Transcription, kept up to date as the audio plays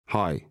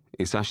Hi,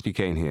 it's Ashley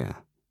Kane here.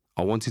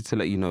 I wanted to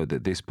let you know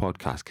that this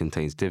podcast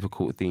contains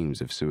difficult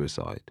themes of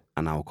suicide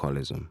and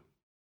alcoholism.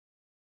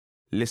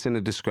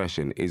 Listener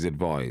discretion is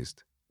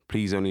advised.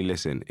 Please only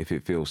listen if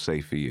it feels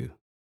safe for you.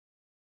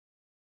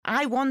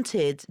 I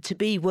wanted to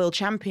be world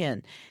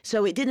champion,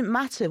 so it didn't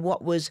matter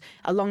what was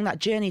along that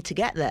journey to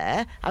get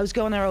there. I was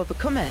going to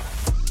overcome it.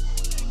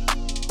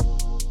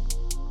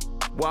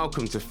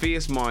 Welcome to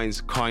Fierce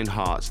Minds, Kind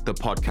Hearts, the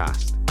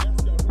podcast.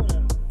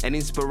 An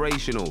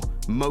inspirational,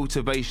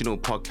 motivational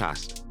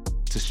podcast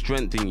to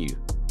strengthen you,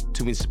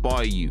 to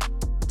inspire you,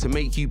 to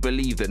make you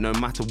believe that no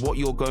matter what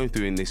you're going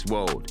through in this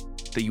world,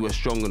 that you are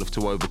strong enough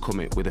to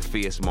overcome it with a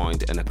fierce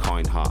mind and a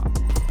kind heart.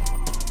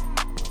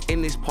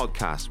 In this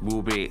podcast,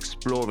 we'll be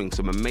exploring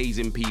some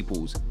amazing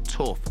people's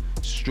tough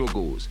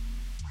struggles,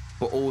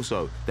 but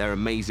also their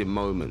amazing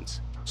moments,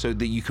 so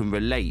that you can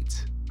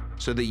relate,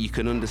 so that you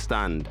can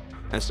understand,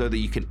 and so that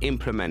you can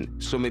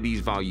implement some of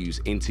these values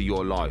into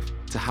your life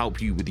to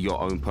help you with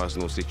your own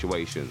personal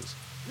situations.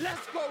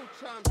 Let's go,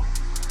 champ!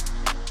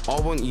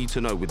 I want you to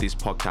know with this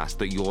podcast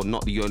that you're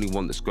not the only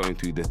one that's going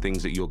through the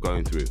things that you're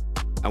going through,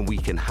 and we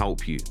can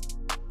help you.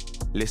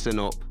 Listen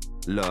up,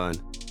 learn,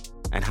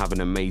 and have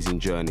an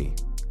amazing journey.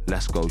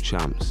 Let's go,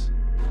 champs.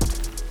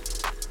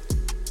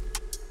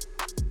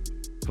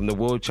 From the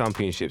World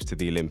Championships to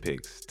the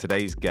Olympics,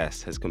 today's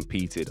guest has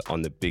competed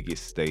on the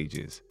biggest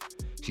stages.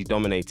 She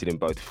dominated in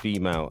both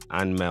female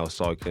and male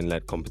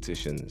cycling-led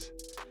competitions,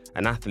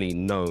 an athlete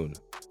known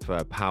for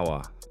her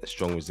power and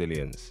strong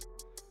resilience.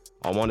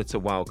 I wanted to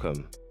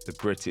welcome the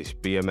British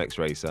BMX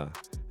racer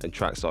and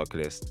track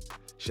cyclist,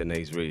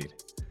 Shanaze Reade.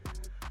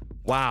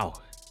 Wow.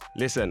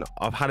 Listen,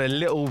 I've had a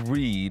little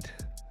read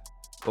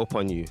up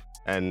on you,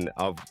 and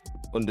I've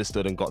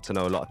understood and got to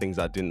know a lot of things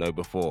I didn't know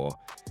before.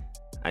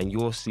 And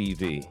your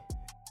CV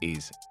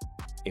is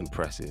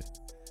impressive.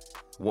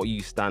 What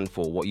you stand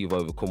for, what you've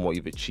overcome, what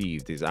you've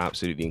achieved is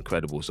absolutely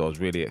incredible. So I was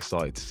really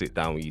excited to sit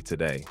down with you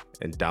today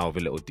and delve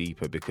a little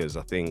deeper, because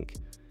I think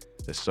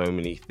there's so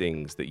many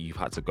things that you've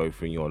had to go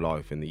through in your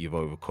life and that you've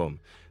overcome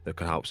that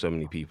can help so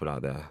many people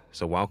out there.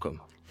 So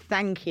welcome.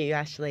 Thank you,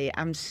 Ashley.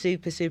 I'm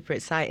super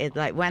excited.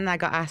 Like, when I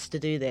got asked to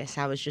do this,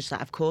 I was just like,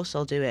 of course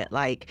I'll do it.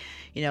 Like,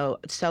 you know,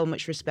 so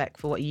much respect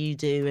for what you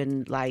do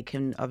and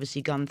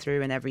obviously gone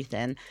through and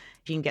everything.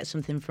 If you can get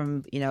something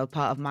from, you know,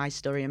 part of my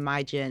story and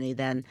my journey,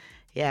 then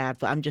yeah,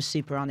 but I'm just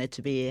super honored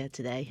to be here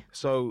today.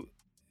 So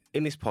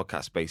in this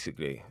podcast,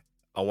 basically,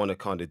 I want to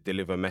kind of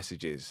deliver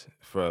messages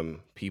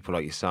from people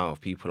like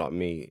yourself, people like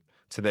me,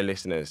 to their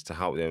listeners to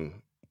help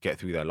them get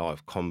through their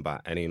life,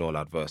 combat any and all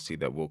adversity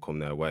that will come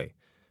their way.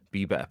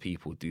 Be better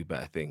people, do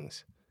better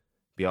things,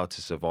 be able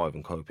to survive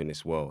and cope in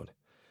this world.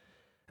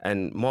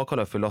 And my kind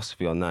of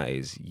philosophy on that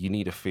is you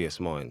need a fierce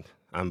mind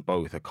and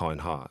both a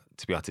kind heart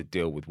to be able to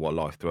deal with what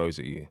life throws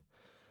at you.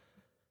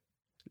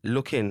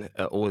 Looking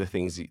at all the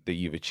things that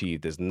you've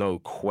achieved, there's no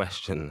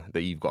question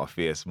that you've got a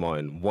fierce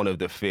mind, one of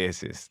the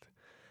fiercest.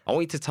 I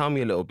want you to tell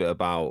me a little bit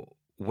about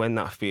when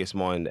that fierce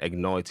mind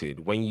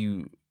ignited, when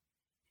you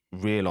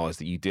realised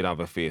that you did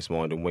have a fierce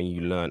mind and when you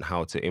learned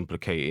how to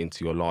implicate it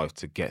into your life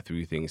to get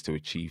through things, to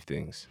achieve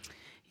things.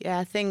 Yeah,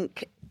 I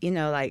think, you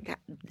know, like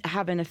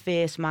having a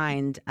fierce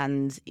mind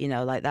and, you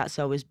know, like that's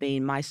always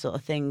been my sort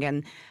of thing.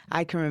 And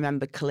I can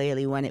remember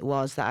clearly when it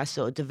was that I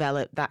sort of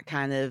developed that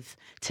kind of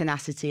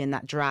tenacity and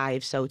that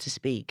drive, so to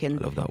speak.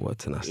 And I love that word,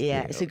 tenacity.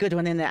 Yeah, it's a good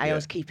one in there. I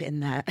always keep it in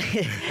there.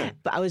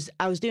 But I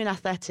was doing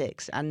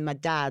athletics, and my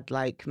dad,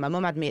 like my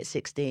mum had me at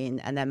 16,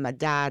 and then my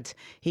dad,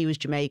 he was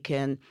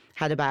Jamaican,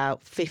 had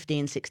about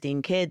 15,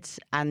 16 kids,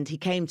 and he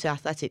came to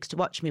athletics to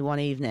watch me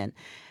one evening.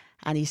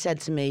 And he said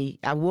to me,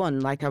 I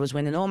won, like I was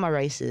winning all my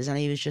races. And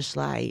he was just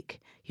like,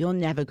 you're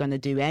never going to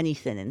do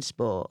anything in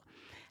sport.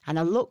 And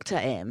I looked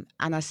at him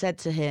and I said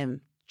to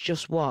him,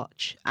 just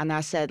watch. And I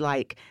said,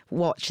 like,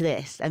 watch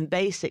this. And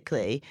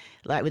basically,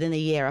 like within a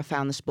year, I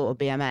found the sport of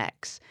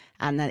BMX.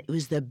 And then it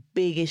was the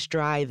biggest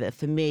driver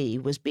for me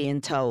was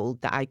being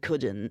told that I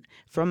couldn't.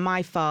 From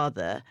my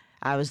father,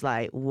 I was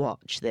like,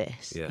 watch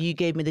this. Yeah. You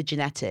gave me the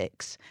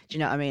genetics. Do you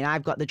know what I mean?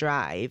 I've got the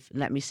drive.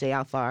 Let me see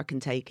how far I can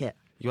take it.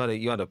 You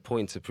had a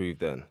point to prove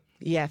then.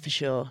 Yeah, for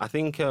sure. I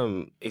think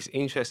it's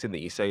interesting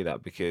that you say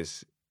that,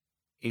 because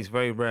it's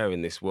very rare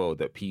in this world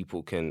that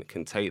people can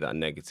take that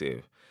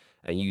negative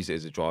and use it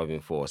as a driving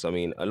force. I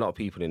mean, a lot of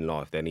people in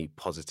life, they need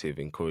positive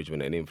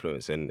encouragement and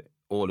influence, and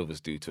all of us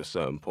do to a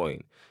certain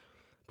point.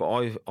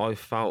 But I've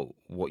felt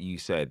what you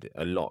said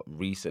a lot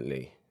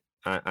recently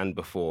and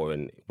before,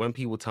 and when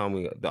people tell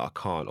me that I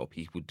can't, or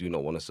people do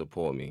not want to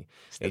support me,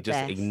 it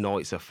just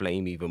ignites a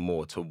flame even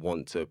more to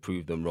want to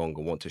prove them wrong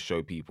and want to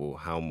show people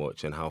how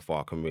much and how far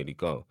I can really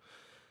go.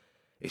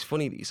 It's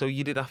funny. So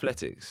you did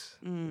athletics.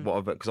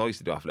 What? Because I used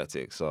to do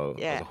athletics. So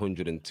I was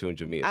 100 and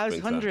 200 meters. I was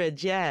sprinter.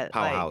 100, yeah.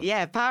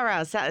 Powerhouse.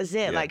 Powerhouse. That was it.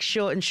 Yeah. Like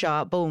short and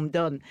sharp, boom,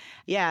 done.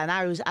 Yeah, and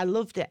I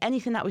loved it.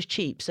 Anything that was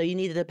cheap. So you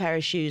needed a pair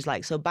of shoes.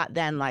 Like, so back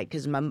then, like,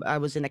 because I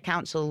was in a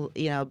council,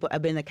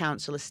 I've been in a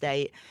council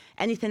estate.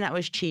 Anything that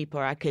was cheap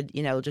or I could,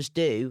 just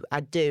do,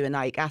 I'd do. And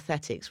like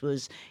athletics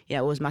was,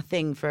 was my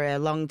thing for a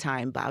long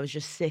time. But I was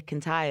just sick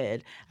and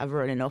tired of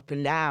running up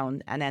and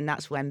down. And then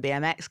that's when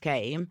BMX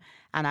came.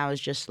 And I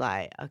was just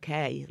like,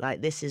 okay,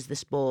 like this is the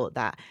sport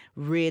that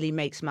really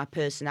makes my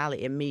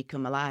personality and me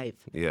come alive.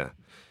 Yeah.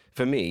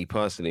 For me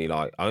personally,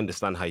 like I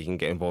understand how you can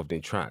get involved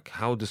in track.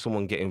 How does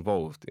someone get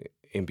involved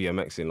in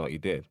BMXing like you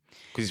did?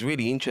 Because it's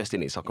really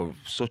interesting. It's like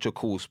such a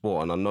cool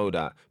sport, and I know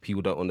that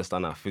people don't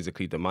understand how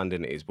physically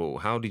demanding it is. But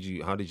how did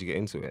you get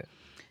into it?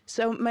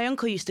 So my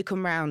uncle used to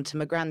come round to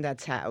my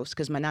granddad's house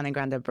because my nan and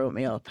granddad brought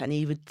me up, and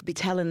he would be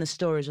telling the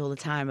stories all the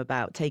time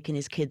about taking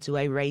his kids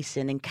away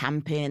racing and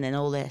camping and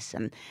all this.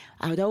 And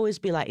I would always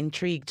be like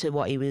intrigued to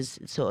what he was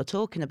sort of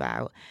talking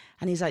about.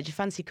 And he's like, do you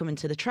fancy coming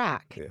to the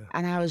track? Yeah.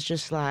 And I was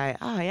just like,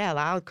 oh yeah,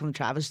 like, I'll come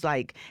track. I was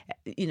like,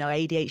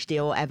 ADHD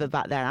or whatever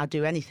back then. I'd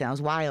do anything. I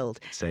was wild.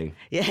 Same.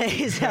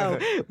 Yeah, so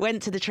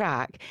went to the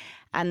track.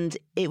 And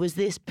it was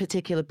this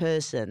particular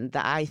person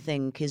that I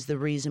think is the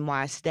reason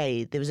why I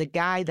stayed. There was a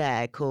guy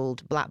there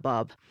called Black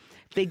Bob,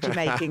 big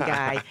Jamaican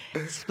guy,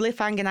 spliff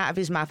hanging out of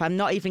his mouth. I'm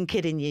not even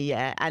kidding you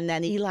yet. And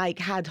then he like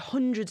had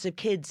hundreds of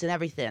kids and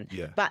everything.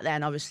 Yeah. Back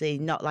then, obviously,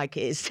 not like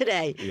it is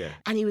today. Yeah.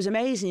 And he was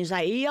amazing. He was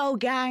like, yo,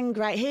 gang,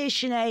 right, here's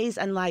Shanaze.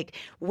 And like,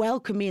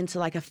 welcomed me into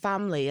like a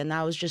family. And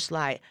I was just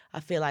like, I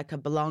feel like I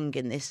belong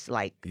in this,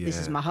 like, this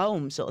is my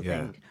home sort of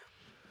thing.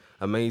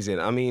 Amazing.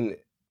 I mean,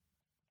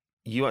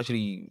 you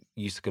actually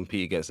used to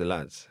compete against the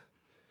lads,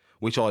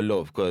 which I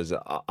love because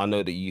I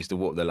know that you used to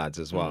walk the lads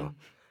as well.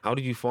 How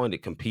did you find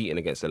it competing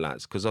against the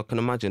lads? Because I can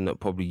imagine that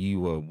probably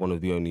you were one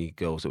of the only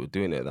girls that were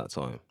doing it at that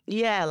time.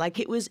 Yeah, like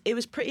it was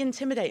pretty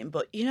intimidating.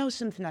 But you know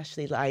something,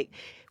 Ashley, like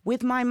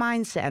with my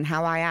mindset and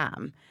how I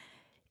am,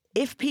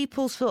 if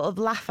people sort of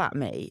laugh at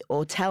me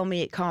or tell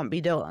me it can't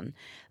be done,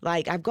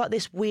 like I've got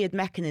this weird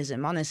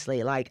mechanism,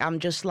 honestly. Like I'm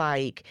just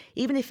like,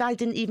 even if I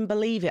didn't even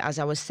believe it as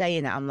I was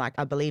saying it, I'm like,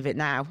 I believe it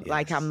now. Yes.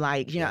 Like I'm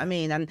like, you know what I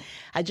mean? And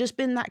I just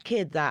been that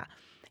kid that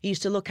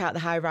used to look out the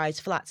high-rise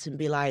flats and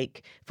be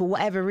like, for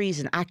whatever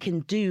reason, I can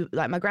do,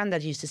 like my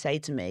granddad used to say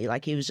to me,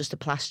 like he was just a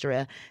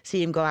plasterer,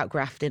 see him go out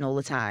grafting all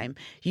the time.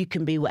 You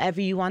can be whatever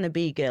you want to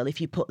be, girl,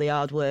 if you put the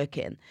hard work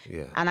in.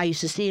 Yeah. And I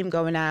used to see him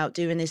going out,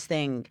 doing his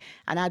thing.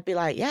 And I'd be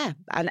like, yeah.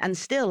 And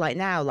still like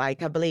now,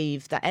 like I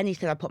believe that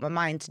anything I put my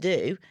mind to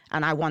do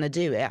and I want to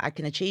do it, I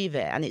can achieve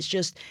it. And it's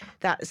just,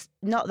 that's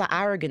not that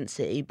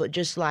arrogancy, but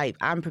just like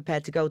I'm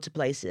prepared to go to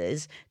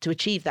places to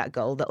achieve that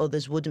goal that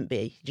others wouldn't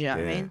be. Do you know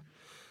what I mean?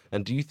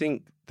 And do you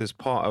think there's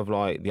part of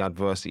like the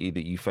adversity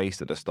that you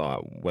faced at the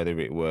start, whether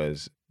it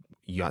was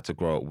you had to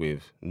grow up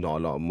with not a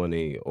lot of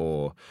money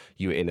or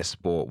you were in a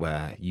sport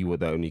where you were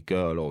the only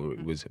girl or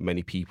it was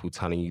many people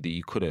telling you that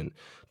you couldn't?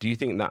 Do you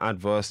think that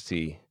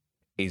adversity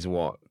is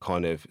what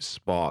kind of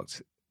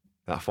sparked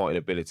that fighting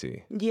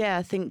ability? Yeah,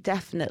 I think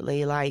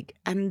definitely. Like,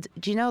 and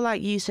do you know,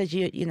 like you said,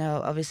 you know,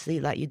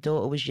 obviously, like your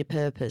daughter was your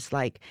purpose.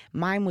 Like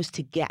mine was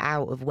to get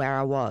out of where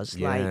I was.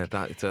 Yeah,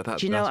 like,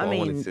 do you know what I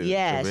mean?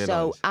 Yeah.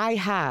 So I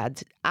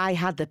had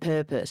the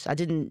purpose. I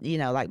didn't, you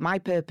know, like my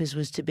purpose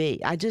was to be.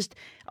 I just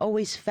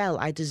always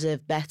felt I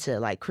deserved better.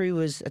 Like Crewe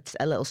was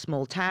a little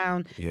small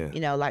town. Yeah.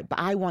 You know, like, but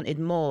I wanted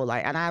more.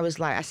 Like, and I was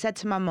like, I said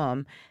to my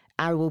mum,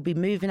 I will be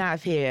moving out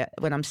of here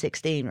when I'm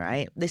 16,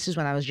 right? This is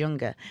when I was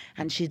younger.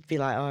 And she'd be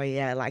like, oh,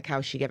 yeah, like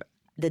how she gave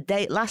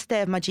it. Last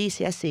day of my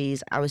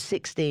GCSEs, I was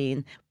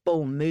 16,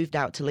 boom, moved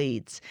out to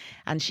Leeds.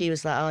 And she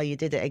was like, oh, you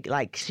did it.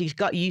 Like, she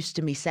got used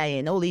to me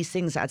saying all these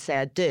things that I'd say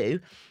I'd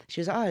do.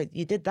 She was like, oh,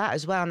 you did that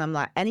as well. And I'm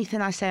like,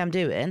 anything I say I'm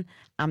doing.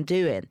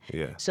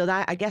 Yeah. So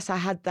that, I guess I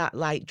had that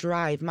like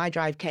drive. My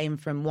drive came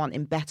from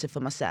wanting better for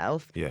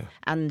myself. Yeah.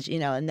 And, you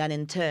know, and then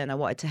in turn, I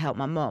wanted to help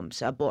my mum.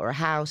 So I bought her a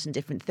house and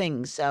different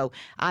things. So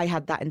I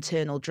had that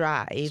internal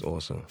drive. That's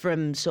awesome.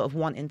 From sort of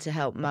wanting to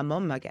help my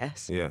mum, I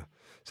guess. Yeah.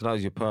 So that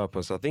was your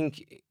purpose. I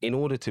think in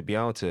order to be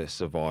able to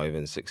survive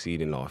and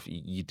succeed in life,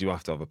 you do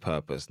have to have a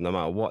purpose. No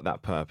matter what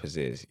that purpose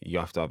is, you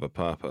have to have a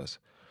purpose.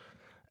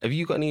 Have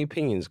you got any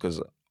opinions?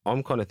 Because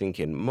I'm kind of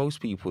thinking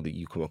most people that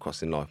you come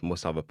across in life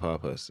must have a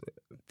purpose.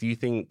 Do you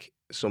think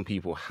some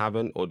people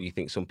haven't, or do you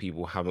think some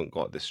people haven't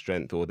got the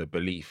strength or the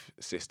belief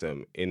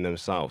system in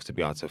themselves to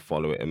be able to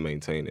follow it and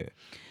maintain it?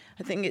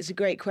 I think it's a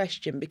great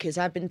question because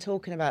I've been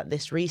talking about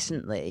this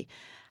recently,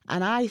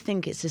 and I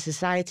think it's a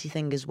society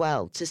thing as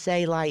well to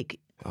say like,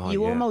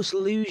 you almost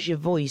lose your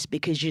voice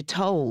because you're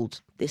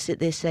told this at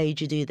this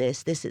age you do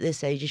this at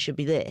this age you should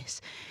be this.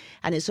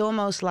 And it's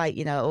almost like,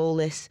 you know,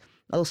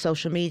 all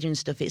social media and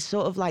stuff, it's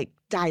sort of like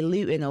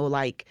diluting or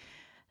like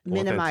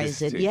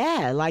minimize it.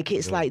 Yeah, like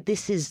it's like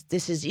this is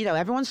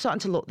everyone's starting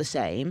to look the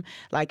same,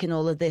 like in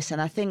all of this,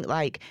 and I think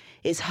like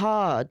it's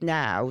hard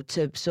now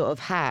to sort of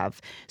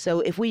have. So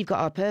if we've got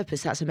our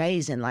purpose, that's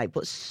amazing. Like,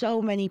 but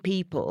so many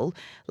people,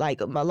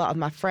 like a lot of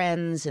my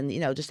friends, and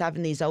just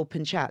having these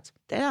open chats,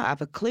 they don't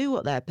have a clue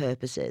what their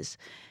purpose is.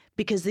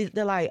 Because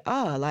they're like,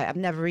 oh, like I've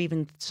never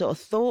even sort of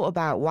thought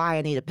about why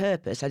I need a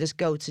purpose. I just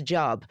go to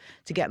job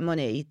to get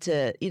money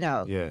to,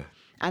 Yeah.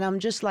 And I'm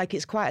just like,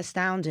 it's quite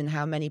astounding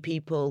how many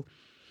people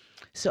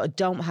sort of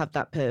don't have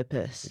that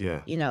purpose.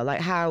 Yeah.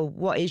 Like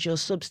what is your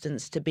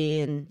substance to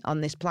being on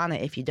this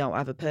planet if you don't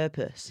have a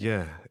purpose?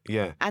 Yeah,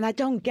 yeah. And I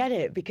don't get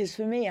it, because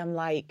for me, I'm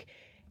like,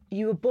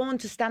 you were born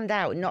to stand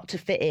out, not to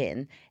fit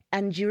in.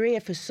 And you're here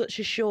for such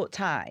a short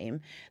time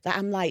that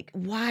I'm like,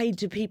 why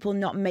do people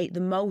not make the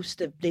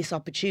most of this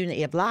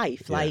opportunity of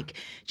life? Yeah. Like,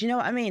 do you know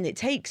what I mean? It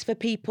takes for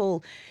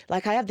people,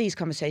 like I have these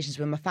conversations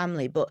with my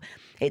family, but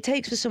it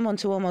takes for someone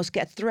to almost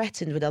get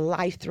threatened with a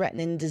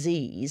life-threatening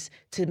disease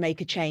to make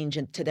a change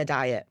to their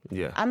diet.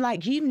 Yeah. I'm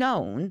like, you've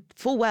known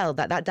full well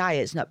that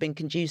diet's not been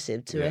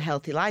conducive to a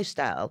healthy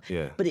lifestyle.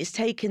 Yeah. But it's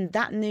taken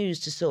that news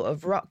to sort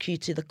of rock you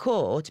to the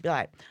core to be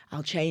like,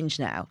 I'll change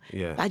now.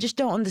 Yeah. I just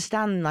don't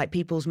understand like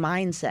people's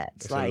mindsets.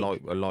 It's like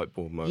a light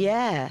bulb moment.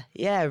 Yeah,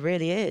 it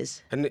really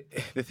is. And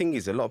the thing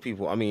is, a lot of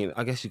people, I mean,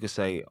 I guess you could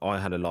say I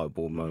had a light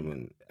bulb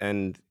moment.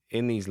 And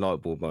in these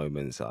light bulb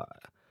moments,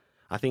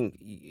 I think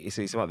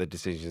it's about the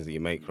decisions that you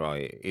make,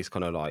 right? It's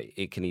kind of like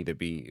it can either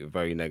be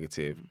very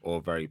negative or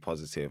very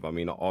positive. I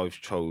mean, I've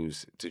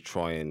chose to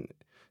try and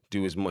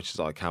do as much as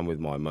I can with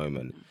my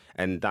moment.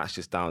 And that's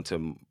just down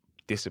to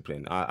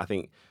discipline. I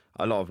think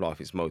a lot of life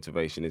is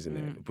motivation, isn't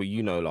it? But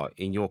like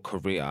in your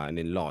career and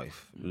in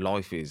life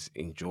is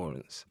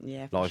endurance.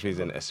 Yeah, life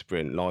isn't a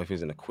sprint. Life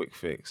isn't a quick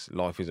fix.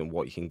 Life isn't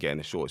what you can get in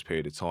the shortest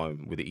period of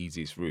time with the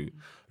easiest route.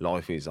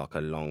 Life is like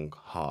a long,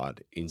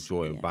 hard,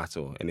 enduring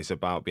battle. And it's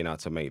about being able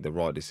to make the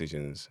right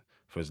decisions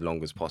for as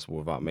long as possible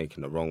without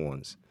making the wrong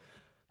ones.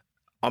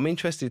 I'm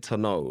interested to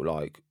know,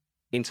 like,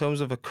 in terms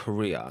of a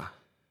career,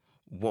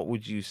 what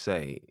would you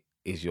say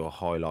is your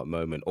highlight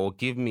moment? Or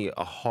give me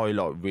a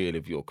highlight reel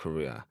of your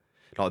career.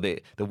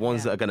 Like the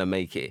ones that are gonna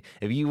make it.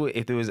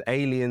 If there was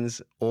aliens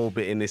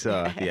orbiting this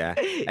earth,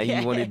 and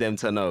you wanted them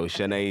to know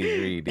Shanaze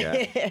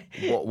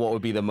Reade, what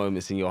would be the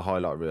moments in your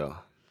highlight reel?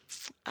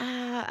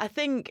 I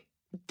think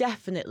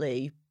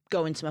definitely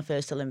going to my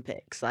first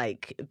Olympics,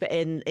 like, but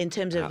in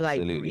terms of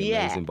absolutely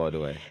amazing, by the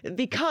way.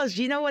 Because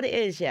you know what it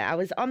is, I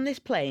was on this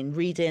plane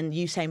reading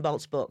Usain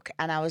Bolt's book,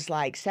 and I was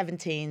like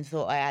 17,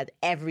 thought I had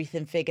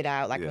everything figured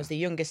out, like I was the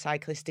youngest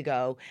cyclist to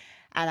go,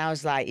 and I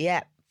was like,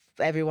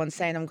 everyone's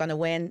saying I'm going to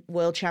win,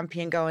 world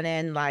champion going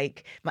in.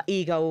 Like, my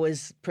ego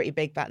was pretty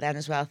big back then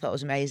as well. I thought it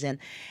was amazing.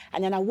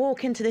 And then I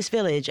walk into this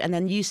village, and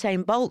then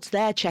Usain Bolt's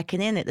there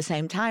checking in at the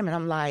same time. And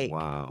I'm like,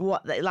 wow.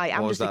 What? Like,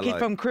 I'm just a kid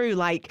from Crewe.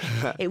 Like,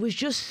 it was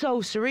just so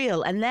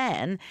surreal. And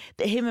then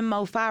him and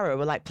Mo Farah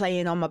were like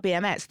playing on my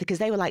BMX, because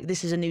they were like,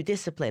 this is a new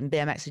discipline.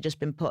 BMX had just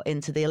been put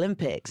into the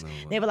Olympics.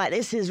 They were like,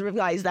 this is,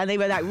 guys. And they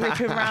were like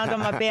ripping around on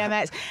my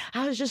BMX.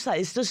 I was just like,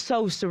 it's just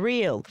so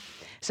surreal.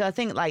 So I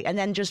think and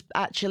then just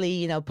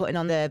actually, putting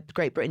on the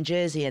Great Britain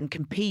jersey and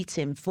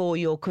competing for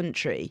your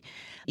country,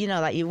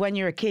 when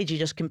you're a kid, you're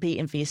just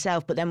competing for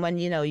yourself. But then when,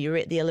 you're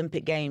at the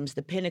Olympic Games,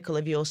 the pinnacle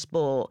of your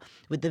sport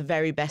with the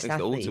very best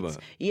athletes. The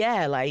ultimate.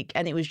 Yeah,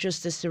 and it was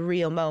just a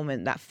surreal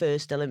moment, that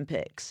first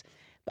Olympics.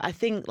 But I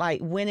think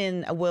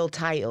winning a world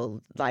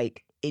title,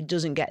 it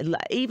doesn't get,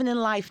 even in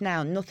life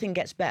now, nothing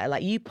gets better.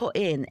 Like, you put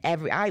in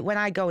when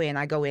I go in,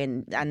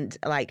 and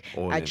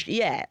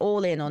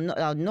all in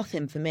or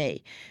nothing for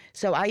me.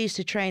 So I used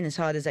to train as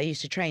hard as I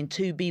used to train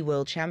to be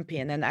world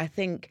champion. And I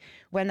think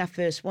when I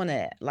first won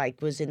it,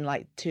 was in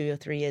 2 or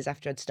 3 years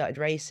after I'd started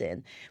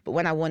racing. But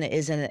when I won it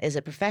as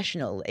a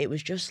professional, it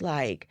was just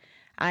like,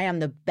 I am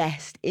the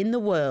best in the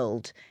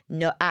world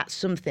at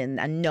something,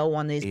 and no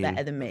one is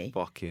better than me.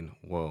 Fucking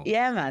world.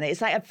 Yeah, man. It's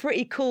like a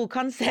pretty cool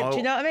concept.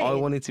 You know what I mean? I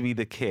wanted to be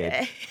the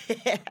kid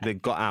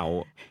that got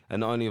out,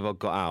 and not only have I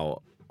got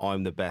out,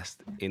 I'm the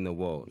best in the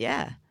world.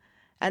 Yeah.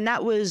 And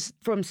that was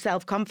from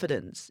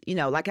self-confidence.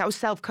 I was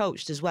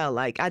self-coached as well.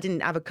 I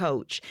didn't have a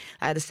coach.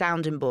 I had a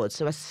sounding board.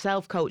 So I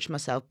self-coached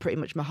myself pretty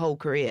much my whole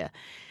career,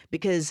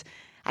 because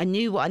I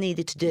knew what I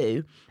needed to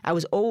do. I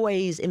was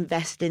always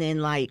investing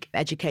in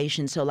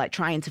education. So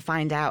trying to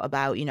find out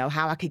about,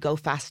 how I could go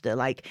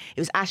faster. It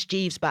was Ask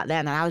Jeeves back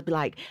then. And I would be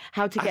like,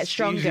 how to get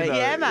stronger.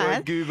 Yeah,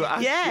 man. Google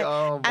Ask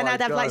and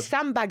I'd have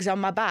sandbags on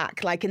my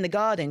back, in the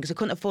garden, because I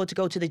couldn't afford to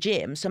go to the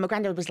gym. So my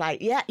granddad was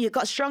like, yeah, you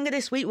got stronger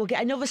this week. We'll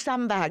get another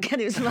sandbag.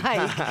 And it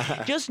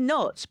was just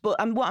nuts. But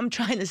what I'm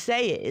trying to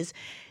say is,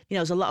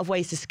 there's a lot of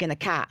ways to skin a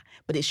cat,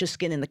 but it's just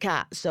skinning the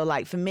cat. So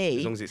for me,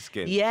 as long as it's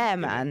skin. Yeah,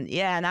 man.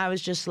 Yeah. And I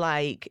was just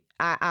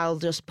I'll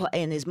just put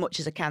in as much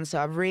as I can. So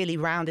I really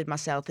rounded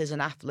myself as an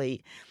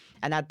athlete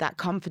and had that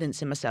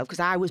confidence in myself, because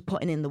I was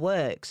putting in the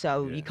work.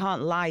 So you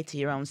can't lie to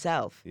your own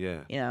self.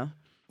 Yeah. You know?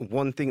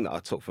 One thing that I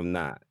took from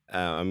that,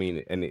 I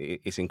mean, and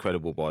it's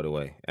incredible, by the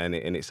way. And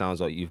it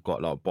sounds like you've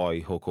got like by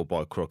hook or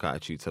by crook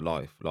attitude to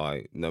life.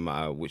 Like no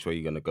matter which way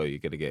you're gonna go, you're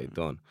gonna get it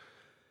done.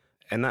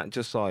 And that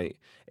just like,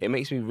 it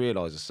makes me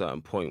realise a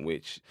certain point,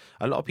 which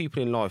a lot of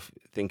people in life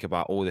think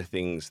about all the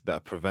things that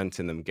are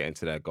preventing them getting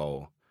to their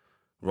goal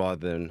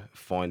rather than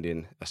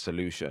finding a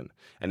solution.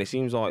 And it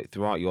seems like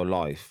throughout your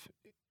life,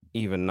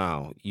 even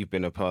now, you've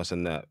been a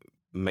person that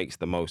makes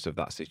the most of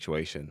that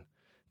situation,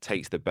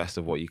 takes the best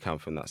of what you can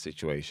from that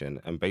situation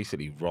and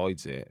basically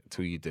rides it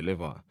till you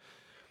deliver.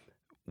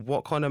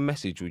 What kind of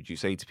message would you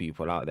say to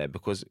people out there?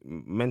 Because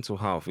mental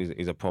health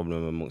is a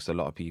problem amongst a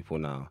lot of people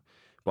now.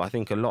 But I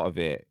think a lot of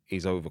it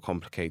is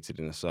overcomplicated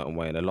in a certain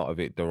way, and a lot of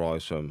it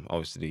derives from,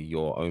 obviously,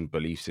 your own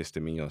belief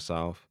system in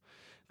yourself.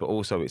 But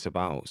also it's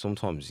about,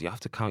 sometimes you have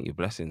to count your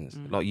blessings.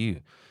 Like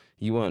you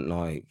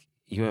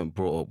weren't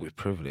brought up with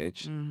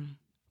privilege,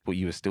 but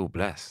you were still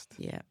blessed.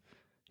 Yeah.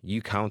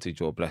 You counted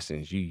your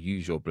blessings. You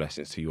used your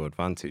blessings to your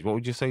advantage. What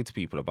would you say to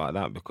people about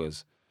that?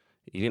 Because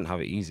you didn't have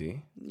it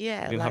easy.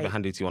 Yeah. You didn't have it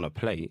handed to you on a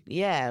plate.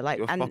 Yeah. Like,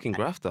 you're a fucking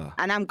grafter.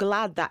 And I'm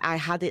glad that I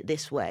had it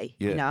this way.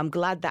 Yeah. You know, I'm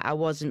glad that I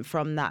wasn't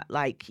from that,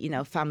 like, you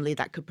know, family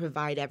that could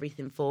provide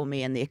everything for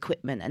me and the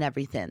equipment and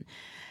everything.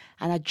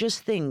 And I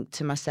just think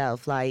to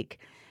myself, like,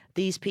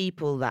 these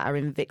people that are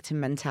in victim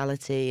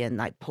mentality and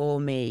like poor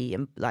me,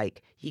 and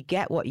like you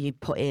get what you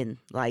put in,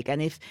 like,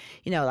 and if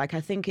you know, like,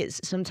 I think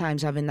it's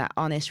sometimes having that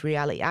honest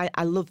reality.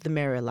 I love the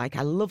mirror, like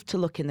I love to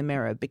look in the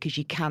mirror because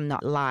you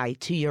cannot lie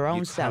to your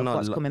own self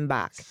what's coming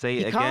back. Say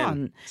it you again.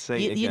 Can't. Say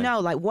it again. You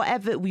know, like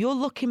whatever you're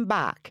looking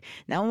back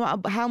now,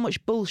 how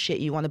much bullshit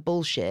you want to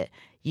bullshit,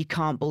 you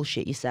can't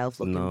bullshit yourself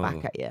looking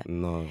back at you.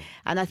 No.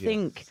 And I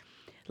think.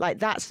 Like,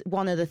 that's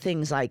one of the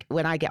things, like,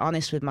 when I get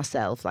honest with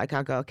myself, like,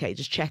 I go, okay,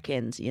 just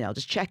check-ins, you know,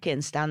 just check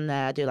in, stand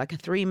there, do, like, a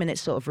 3-minute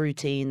sort of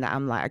routine that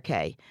I'm like,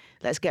 okay,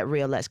 let's get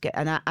real,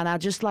 and I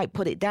just, like,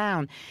 put it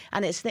down.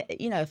 And it's,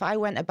 you know, if I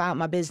went about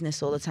my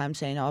business all the time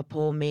saying, oh,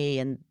 poor me,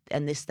 and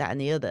this, that, and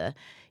the other,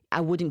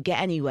 I wouldn't get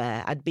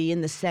anywhere. I'd be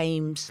in the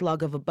same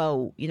slug of a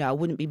boat, you know, I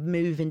wouldn't be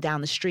moving down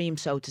the stream,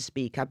 so to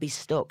speak. I'd be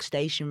stuck,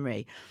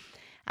 stationary.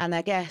 And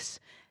I guess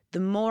the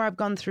more I've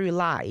gone through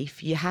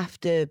life, you have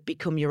to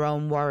become your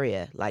own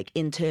warrior, like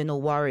internal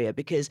warrior,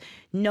 because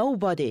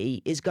nobody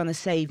is going to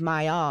save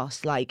my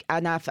arse. Like,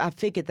 and I've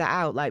figured that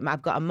out. Like,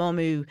 I've got a mum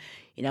who,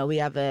 you know, we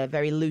have a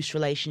very loose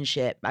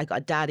relationship. I got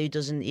a dad who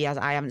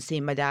I haven't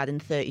seen my dad in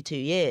 32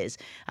 years.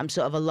 I'm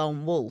sort of a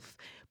lone wolf,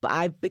 but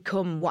I've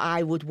become what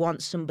I would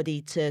want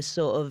somebody to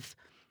sort of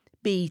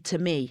be to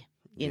me,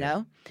 you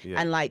know,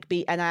 and like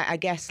and I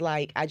guess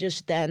like, I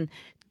just then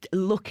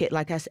look at,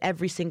 like,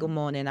 every single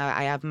morning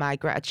I have my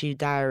gratitude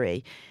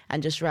diary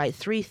and just write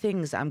 3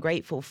 things that I'm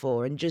grateful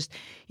for, and just,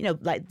 you know,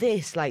 like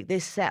this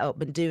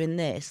setup and doing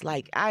this,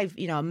 like, I've,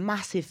 you know, a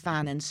massive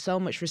fan and so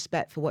much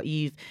respect for what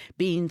you've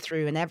been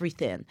through and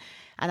everything.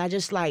 And I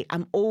just, like,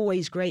 I'm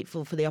always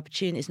grateful for the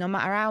opportunities, no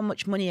matter how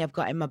much money I've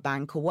got in my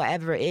bank or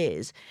whatever it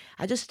is.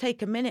 I just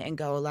take a minute and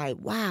go, like,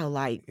 wow,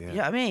 like, you know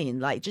what I mean?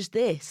 Like, just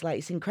this, like,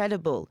 it's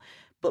incredible.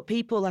 But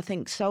people, I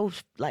think, so,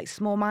 like,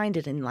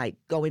 small-minded and, like,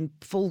 going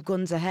full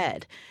guns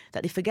ahead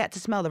that they forget to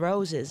smell the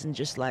roses and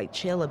just, like,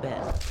 chill a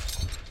bit.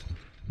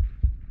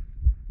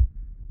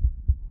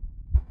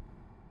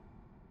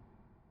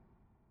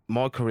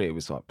 My career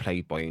was, like,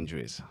 plagued by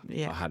injuries.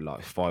 Yeah. I had,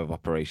 like, 5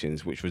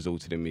 operations, which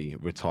resulted in me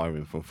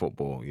retiring from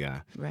football,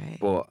 Right.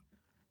 But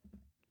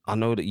I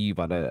know that you've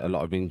had a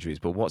lot of injuries,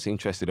 but what's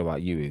interesting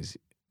about you is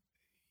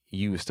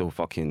you were still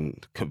fucking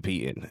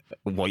competing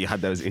while you had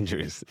those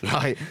injuries.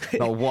 Like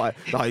what?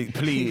 Like,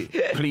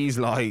 please,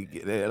 like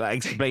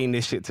explain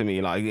this shit to me.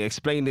 Like,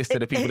 explain this to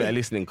the people that are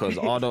listening, because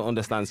I don't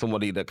understand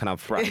somebody that can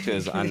have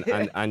fractures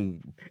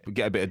and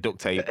get a bit of duct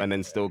tape and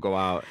then still go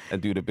out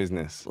and do the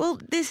business. Well,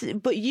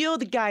 but you're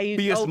the guy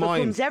who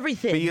overcomes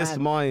everything. Biggest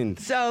mind.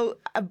 So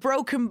a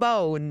broken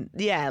bone,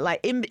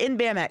 like in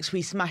BMX,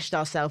 we smashed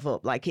ourselves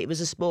up. Like, it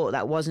was a sport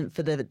that wasn't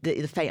for the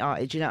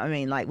faint-hearted. You know what I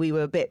mean? Like, we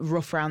were a bit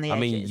rough around the edges.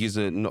 I mean,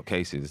 you're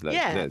nutcases.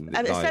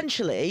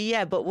 Essentially,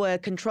 but we're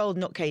controlled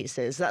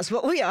nutcases. That's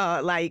what we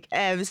are. Like,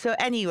 so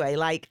anyway,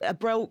 like, I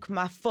broke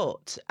my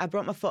foot. I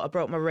broke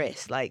my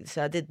wrist. Like,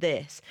 so I did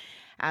this,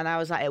 and I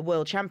was like at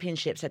World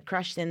Championships. I'd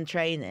crashed in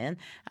training,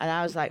 and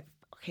I was like,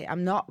 okay,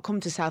 I'm not come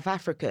to South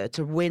Africa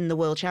to win the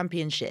World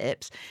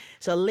Championships.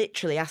 So I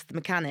literally asked the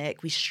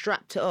mechanic, we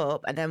strapped it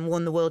up and then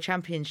won the World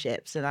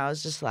Championships. And I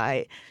was just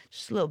like,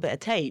 just a little bit of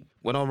tape.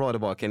 When I ride a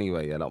bike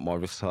anyway, like, my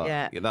wrists hurt.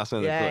 Yeah, that's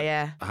when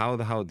How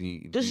the hell do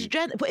you...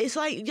 But it's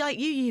like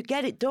you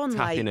get it done.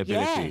 Tapping like,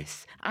 ability.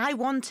 Yes, I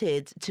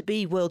wanted to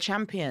be world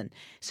champion.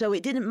 So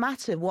it didn't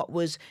matter what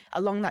was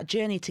along that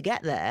journey to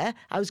get there.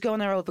 I was going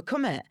to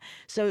overcome it.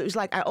 So it was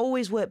like, I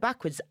always work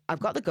backwards. I've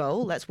got the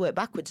goal. Let's work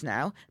backwards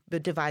now,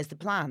 but devise the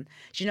plan.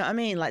 Do you know what I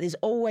mean? Like, there's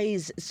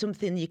always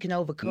something you can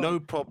overcome. No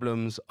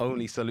problems,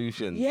 only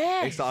solutions.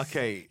 Yes. It's like,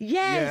 okay.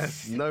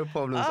 Yes. No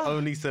problems,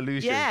 only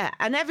solutions. Yeah.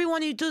 And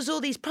everyone who does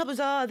all these problems,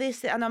 was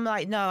this, and I'm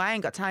like, no, I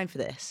ain't got time for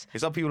this.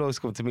 It's like people always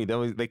come to me.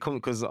 They come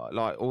because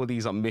like all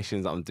these like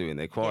missions that I'm doing.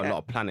 They require a lot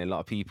of planning, a lot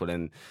of people,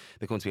 and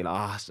they come to me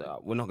like,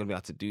 so we're not gonna be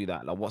able to do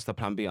that. Like, what's the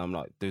plan B? I'm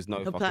like, there's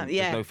no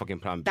fucking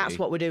plan B. That's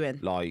what we're doing.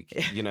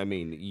 Like, you know what I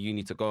mean? You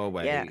need to go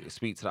away,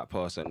 speak to that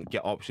person,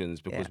 get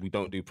options, because we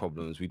don't do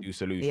problems, we do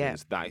solutions. Yeah.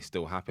 That is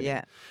still happening.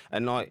 Yeah.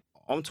 And like,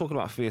 I'm talking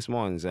about fierce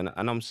minds, and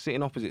I'm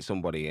sitting opposite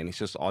somebody, and it's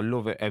just, I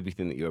love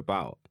everything that you're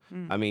about.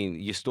 I mean,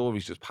 your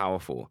story's just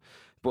powerful.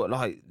 But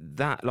like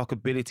that, like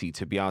ability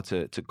to be able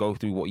to go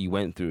through what you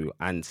went through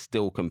and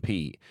still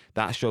compete,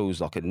 that shows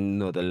like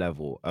another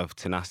level of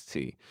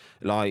tenacity.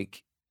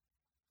 Like,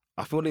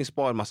 I feel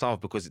inspired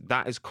myself because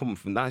that has come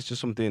from, that's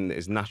just something that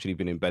has naturally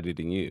been embedded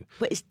in you.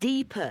 But it's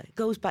deeper. It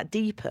goes back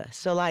deeper.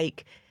 So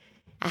like,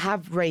 I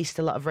have raced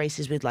a lot of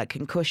races with like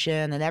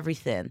concussion and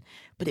everything,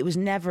 but it was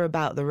never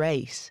about the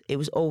race. It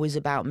was always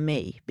about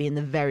me being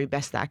the very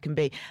best that I can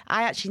be.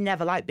 I actually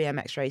never liked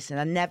BMX racing.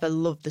 I never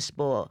loved the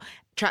sport.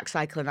 Track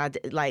cycling,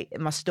 like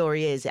my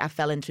story is, I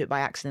fell into it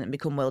by accident and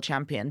become world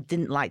champion.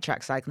 Didn't like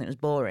track cycling; it was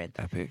boring.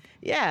 Epic.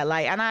 Yeah,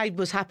 like, and I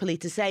was happily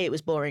to say it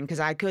was boring because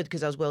I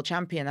was world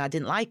champion. I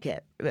didn't like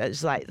it. It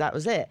was like that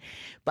was it.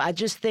 But I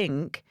just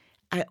think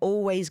I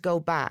always go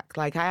back.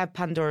 Like, I have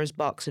Pandora's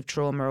box of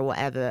trauma or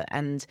whatever,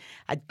 and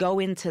I'd go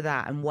into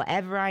that, and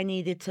whatever I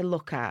needed to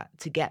look at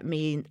to get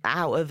me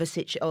out of a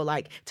situation, or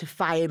like to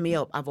fire me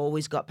up, I've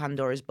always got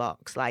Pandora's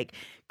box. Like,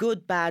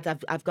 good, bad,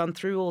 I've gone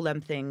through all them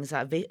things,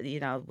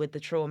 you know, with the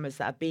traumas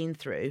that I've been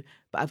through,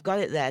 but I've got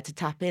it there to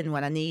tap in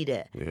when I need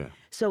it. Yeah.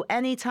 So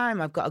anytime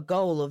I've got a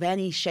goal of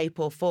any shape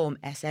or form,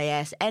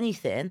 SAS,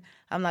 anything,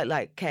 I'm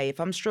like, okay,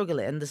 if I'm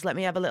struggling, just let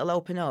me have a little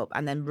open up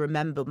and then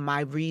remember my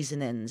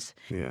reasonings.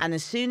 Yeah. And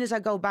as soon as I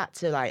go back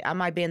to like,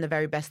 am I being the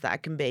very best that I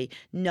can be?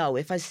 No.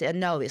 If I say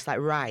no, it's like,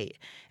 right.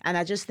 And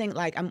I just think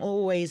like, I'm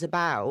always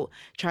about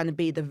trying to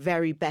be the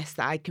very best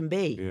that I can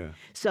be. Yeah.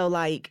 So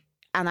like,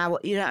 and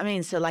you know what I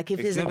mean? So like, if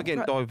it's there's never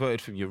getting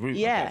diverted from your route.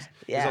 Yeah, I guess.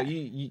 It's like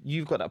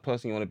you've got that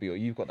person you want to be, or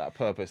you've got that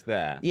purpose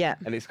there. Yeah.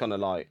 And it's kind of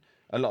like,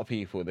 a lot of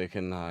people, they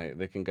can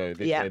go this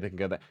way, they can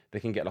go that, they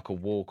can get like a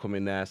wall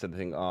coming there, so they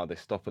think, they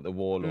stop at the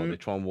wall, or they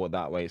try and walk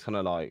that way. It's kind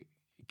of like,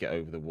 get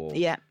over the wall.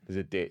 Yeah. There's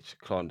a ditch,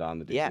 climb down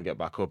the ditch and get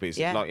back up. It's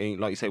like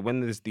you say,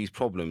 when there's these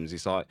problems,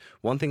 it's like,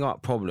 one thing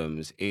about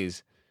problems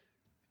is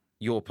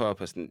your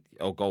purpose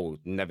or goal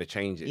never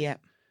changes. Yeah.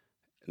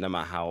 No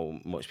matter how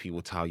much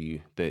people tell you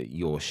that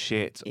you're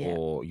shit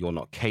or you're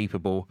not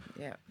capable,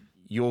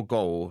 your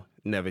goal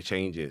never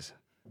changes.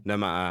 No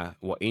matter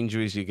what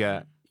injuries you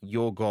get,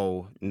 your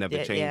goal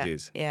never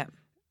changes. Yeah.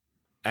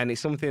 And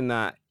it's something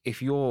that if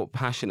you're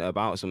passionate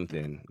about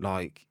something,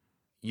 like,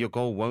 your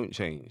goal won't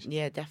change.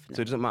 Yeah, definitely.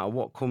 So it doesn't matter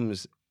what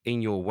comes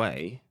in your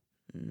way,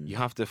 you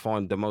have to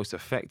find the most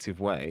effective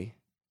way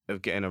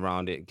of getting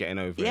around it, getting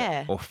over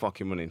it, or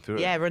fucking running through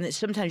it. Yeah, run it.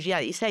 Sometimes,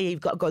 you say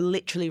you've got to go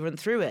literally run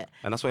through it.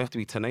 And that's why you have to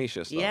be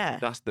tenacious. Yeah.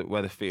 That's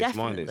where the fierce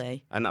mind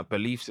is. And that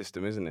belief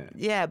system, isn't it?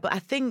 Yeah, but I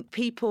think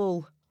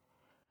people...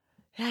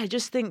 Yeah, I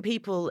just think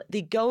people,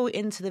 they go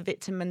into the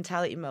victim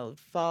mentality mode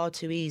far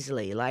too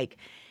easily. Like,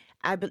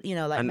 and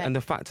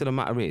the fact of the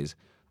matter is,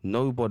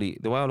 nobody,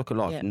 the way I look at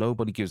life,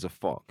 nobody gives a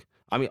fuck.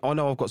 I mean, I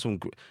know I've got some,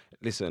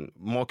 listen,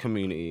 my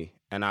community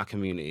and our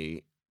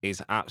community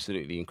is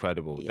absolutely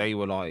incredible.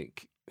 Yeah.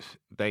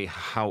 They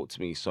helped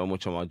me so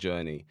much on my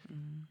journey.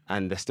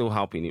 And they're still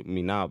helping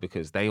me now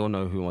because they all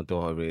know who my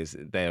daughter is.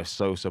 They are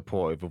so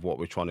supportive of what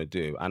we're trying to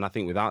do. And I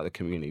think without the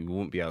community, we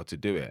wouldn't be able to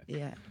do it.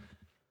 Yeah.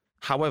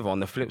 However, on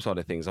the flip side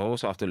of things, I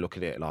also have to look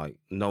at it like,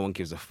 no one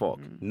gives a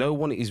fuck. No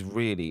one is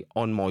really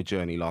on my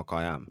journey like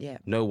I am. Yeah.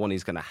 No one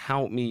is going to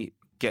help me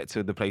get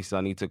to the places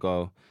I need to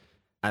go.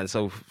 And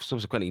so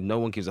subsequently, no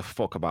one gives a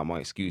fuck about my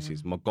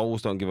excuses. My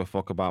goals don't give a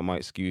fuck about my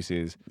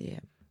excuses. Yeah.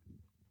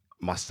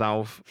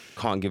 Myself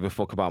can't give a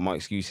fuck about my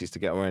excuses to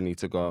get where I need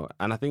to go.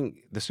 And I think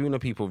the sooner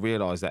people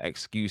realise that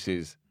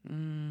excuses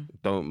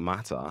don't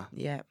matter,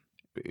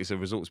 it's a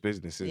results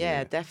business, isn't it?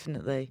 Yeah,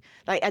 definitely.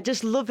 Like, I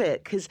just love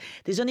it because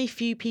there's only a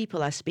few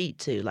people I speak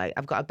to. Like,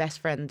 I've got a best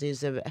friend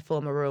who's a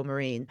former Royal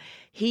Marine.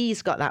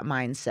 He's got that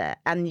mindset.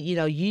 And,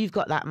 you've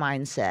got that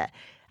mindset.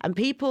 And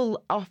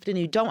people often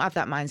who don't have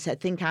that mindset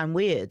think I'm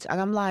weird. And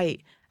I'm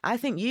like, I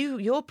think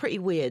you're pretty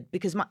weird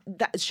because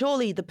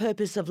surely the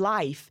purpose of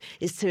life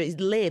is to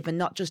live and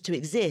not just to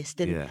exist.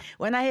 And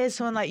when I hear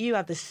someone like you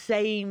have the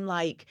same,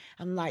 like,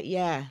 I'm like,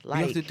 yeah.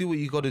 Like, you have to do what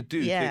you got to do.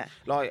 Yeah.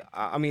 Like,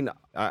 I mean,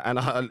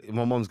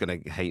 my mom's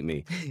going to hate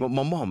me, but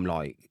my mom,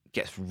 like,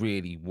 gets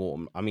really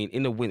warm. I mean,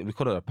 in the winter, we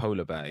call her a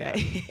polar bear, yeah?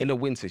 In the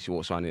winter, she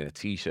walks around in a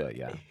T-shirt,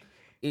 yeah?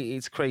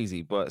 It's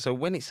crazy. But so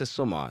when it's the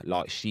summer,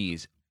 like,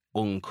 she's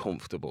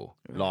uncomfortable.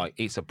 Like,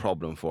 it's a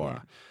problem for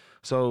her.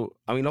 So,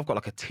 I mean, I've got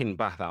like a tin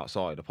bath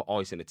outside. I put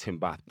ice in a tin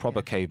bath,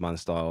 proper caveman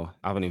style.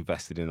 I haven't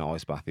invested in an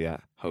ice bath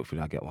yet. Hopefully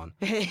I get one.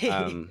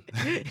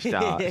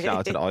 Shout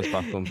out to the ice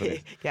bath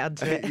company. Get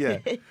onto it.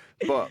 Yeah.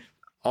 But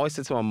I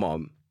said to my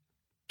mum,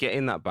 get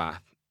in that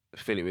bath,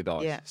 fill it with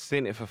ice, sit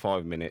in it for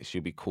 5 minutes,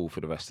 you'll be cool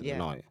for the rest of the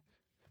night.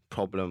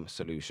 Problem,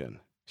 solution.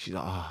 She's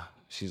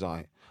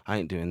like, I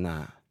ain't doing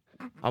that.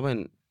 I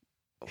went,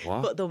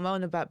 what? But they'll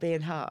moan about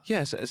being hot.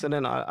 Yeah, so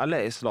then I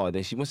let it slide.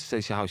 Then she wants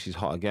to say how she's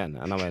hot again.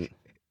 And I went,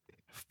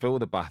 fill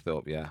the bath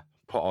up, yeah?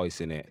 Put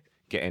ice in it,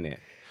 get in it.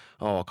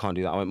 Oh, I can't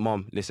do that. I went,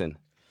 Mom, listen,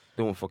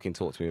 don't fucking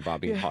talk to me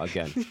about being hot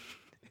again.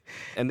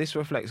 And this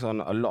reflects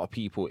on a lot of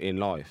people in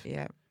life.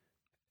 Yeah.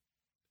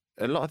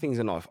 A lot of things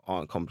in life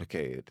aren't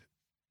complicated.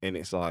 And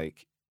it's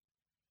like,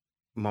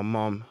 my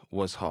mum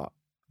was hot.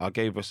 I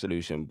gave her a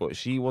solution, but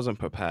she wasn't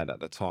prepared at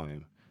the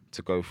time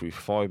to go through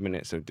 5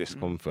 minutes of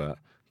discomfort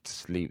to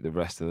sleep the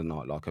rest of the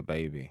night like a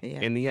baby.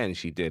 Yeah. In the end,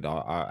 she did.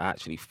 I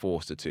actually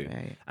forced her to,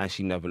 right. And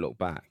she never looked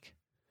back.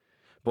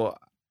 But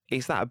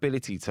it's that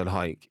ability to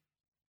like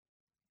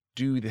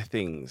do the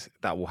things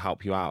that will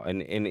help you out.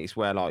 And it's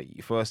where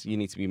like, first you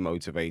need to be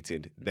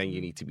motivated, then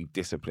you need to be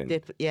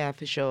disciplined. Yeah,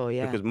 for sure,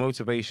 yeah. Because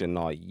motivation,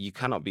 like, you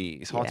cannot be,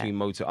 it's hard to be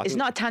motivated. It's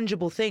not a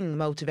tangible thing,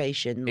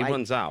 motivation. It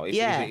runs out.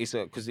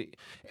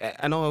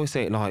 And I always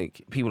say,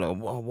 like, people are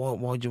like,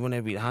 why do you run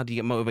every day? How do you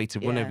get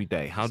motivated to run every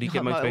day? How do you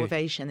get motivated? It's not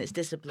motivation, it's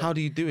discipline. How do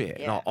you do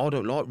it? Yeah. Like, I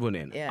don't like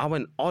running. Yeah.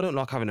 I don't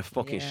like having a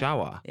fucking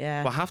shower.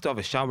 Yeah. But I have to have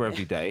a shower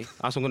every day,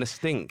 else I'm going to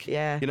stink.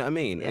 Yeah. You know what I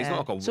mean? Yeah. It's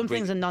not like some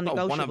things are non-negotiables.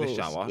 I want to have a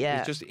shower. Yeah.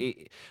 It's just,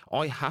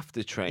 I have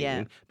to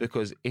train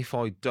because if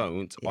I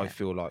don't, I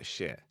feel like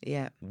shit.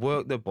 Yeah.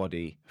 Work the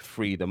body,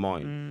 free the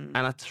mind.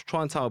 And I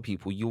try and tell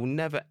people, you'll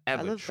never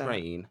ever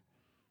train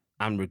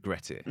and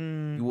regret it.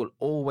 You will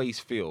always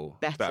feel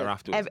better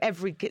afterwards.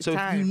 Every time. So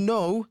if you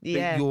know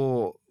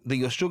that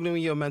you're struggling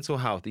with your mental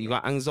health, that you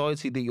got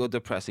anxiety, that you're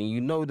depressed, and you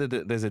know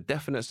that there's a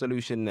definite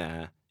solution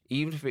there,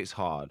 even if it's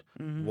hard,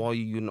 why are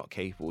you not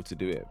capable to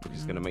do it? Because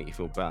it's going to make you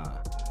feel better.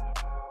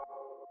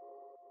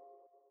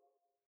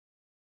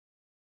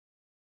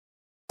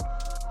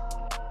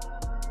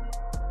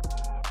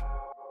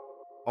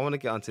 I want to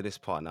get onto this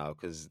part now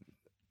because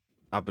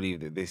I believe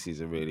that this is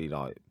a really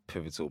like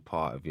pivotal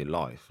part of your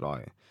life.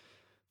 Like,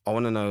 I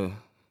want to know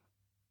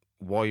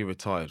why you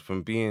retired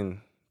from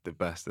being the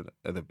best of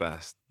the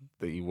best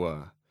that you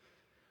were.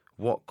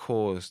 What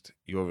caused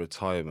your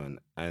retirement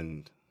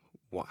and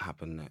what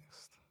happened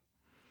next?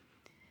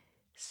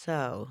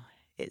 So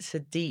it's a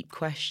deep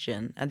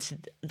question.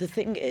 And the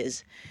thing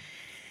is,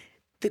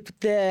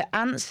 the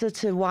answer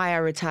to why I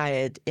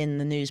retired in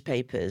the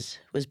newspapers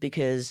was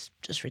because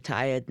just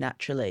retired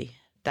naturally.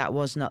 That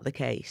was not the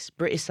case.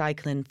 British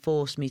Cycling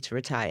forced me to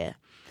retire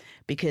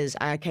because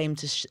I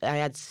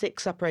had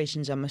 6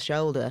 operations on my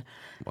shoulder.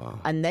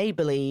 Wow. And they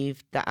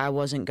believed that I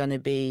wasn't going to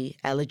be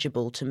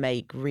eligible to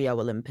make Rio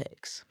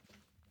Olympics.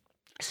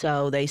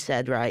 So they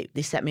said, right,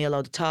 they set me a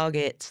load of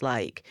targets,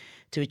 like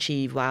to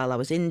achieve while I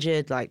was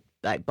injured, like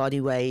body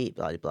weight,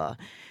 blah, blah, blah.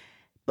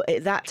 But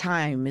at that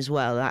time as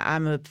well,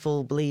 I'm a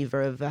full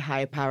believer of a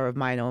higher power of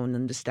my own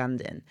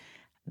understanding.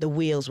 The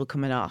wheels were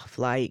coming off.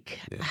 Like,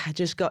 I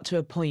just got to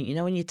a point, you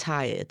know, when you're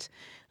tired,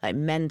 like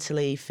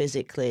mentally,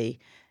 physically,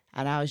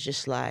 and I was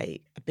just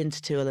like, I've been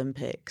to 2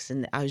 Olympics,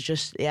 and I was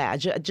just, I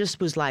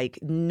just was like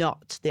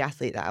not the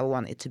athlete that I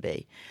wanted to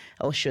be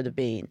or should have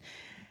been.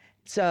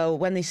 So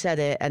when they said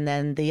it, and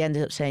then they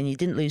ended up saying, you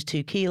didn't lose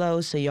 2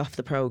 kilos, so you're off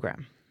the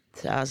program.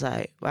 So I was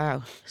like,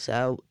 wow.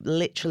 So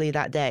literally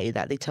that day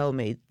that they told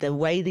me, the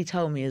way they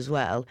told me as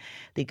well,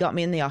 they got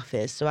me in the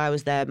office. So I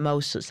was their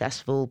most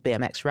successful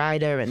BMX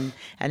rider and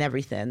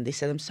everything. They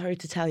said, I'm sorry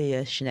to tell you,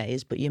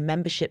 Shanaze, but your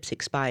membership's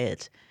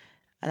expired.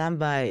 And I'm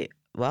like,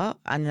 what?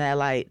 And they're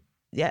like,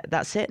 yeah,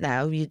 that's it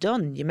now. You're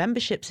done. Your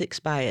membership's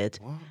expired.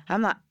 What?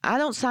 I'm like, I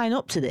don't sign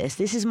up to this.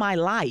 This is my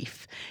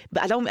life.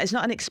 But it's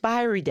not an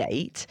expiry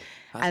date.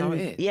 That's how it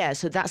is. Yeah,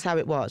 so that's how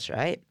it was,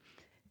 right?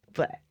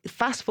 But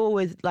fast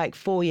forward like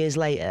 4 years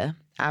later,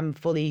 I'm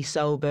fully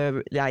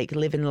sober, like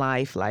living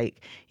life,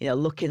 like, you know,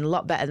 looking a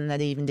lot better than I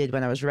even did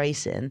when I was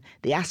racing.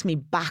 They asked me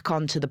back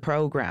onto the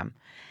program.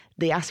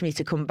 They asked me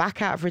to come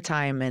back out of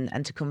retirement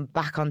and to come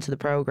back onto the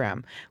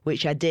program,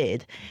 which I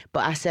did.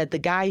 But I said, the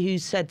guy who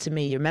said to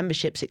me, your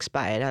membership's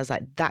expired, I was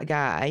like, that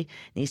guy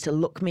needs to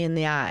look me in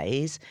the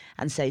eyes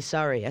and say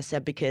sorry. I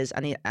said, because,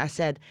 and I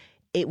said,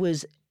 it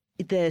was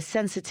the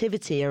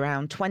sensitivity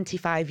around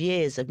 25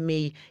 years of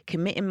me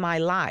committing my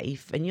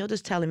life, and you're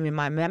just telling me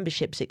my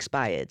membership's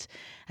expired.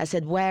 I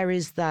said, where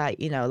is that,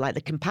 you know, like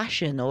the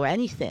compassion or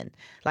anything?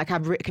 Like,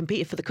 I've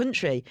competed for the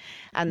country.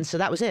 And so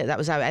that was it. That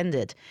was how it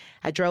ended.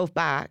 I drove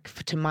back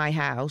to my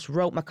house,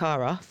 wrote my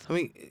car off. I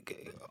mean,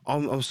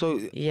 I'm so...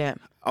 Yeah.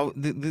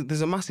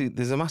 There's a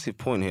massive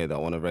point here that I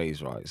want to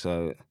raise, right?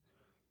 So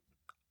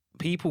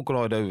people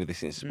glide over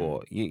this in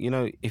sport. You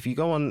know, if you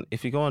go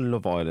on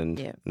Love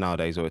Island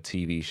nowadays, or a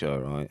TV show,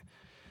 right?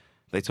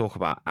 They talk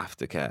about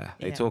aftercare.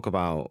 They talk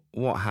about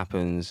what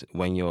happens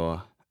when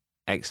you're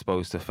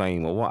exposed to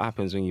fame, or what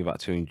happens when you've had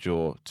to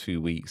endure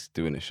 2 weeks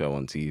doing a show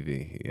on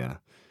TV. Yeah.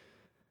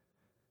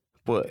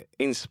 But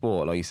in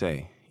sport, like you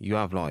say, you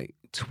have like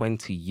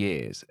 20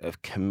 years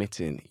of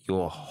committing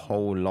your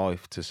whole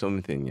life to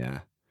something. Yeah.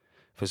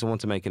 For someone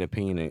to make an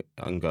opinion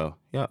and go,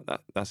 yeah,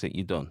 that's it,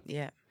 you're done.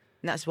 Yeah.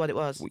 And that's what it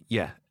was.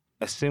 Yeah.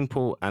 As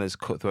simple and as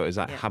cutthroat as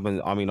that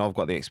happens. I mean, I've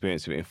got the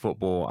experience of it in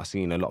football. I've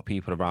seen a lot of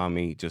people around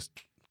me just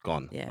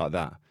gone like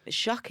that. It's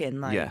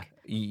shocking. Like, yeah,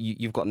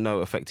 you've got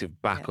no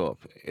effective backup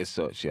as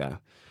such. Yeah.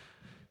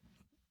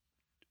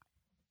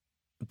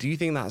 Do you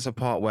think that's a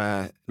part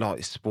where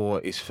like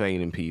sport is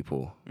failing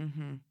people?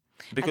 Mm-hmm.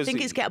 Because I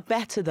think it's getting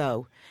better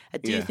though. I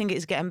do think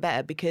it's getting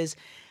better because,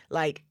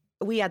 like,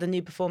 we had a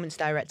new performance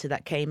director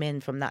that came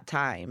in from that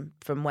time,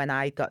 from when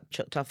I got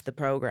chucked off the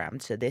program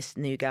to this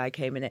new guy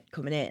coming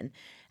in,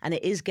 and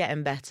it is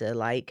getting better.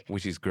 Like,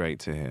 which is great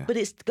to hear. But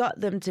it's got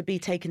them to be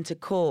taken to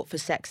court for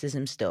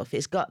sexism stuff.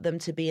 It's got them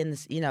to be in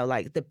this,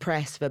 like the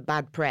press for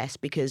bad press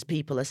because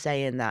people are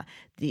saying that,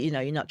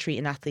 you're not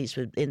treating athletes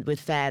with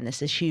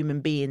fairness as human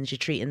beings. You're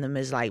treating them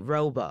as like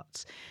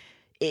robots.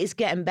 It is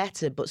getting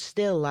better, but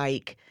still,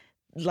 like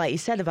you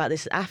said about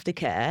this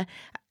aftercare.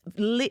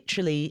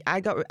 Literally,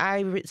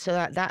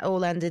 so that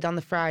all ended on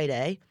the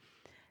Friday.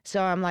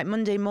 So I'm like,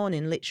 Monday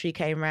morning literally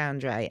came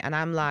round, right? And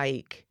I'm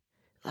like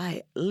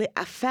I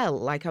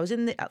felt like I was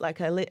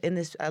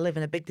I live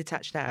in a big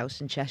detached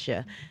house in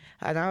Cheshire,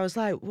 and I was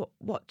like,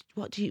 what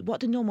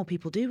do normal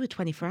people do with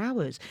 24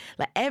 hours?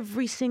 Like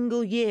every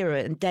single year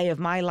and day of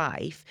my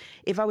life,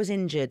 if I was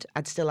injured,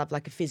 I'd still have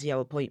like a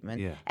physio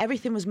appointment. Yeah.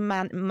 Everything was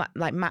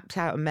like mapped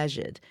out and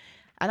measured,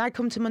 and I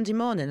come to Monday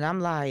morning and I'm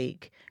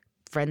like,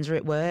 friends are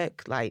at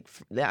work, like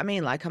I'm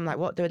like,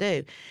 what do I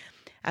do?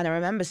 And I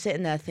remember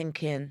sitting there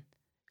thinking,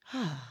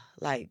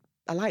 like,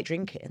 I like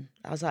drinking.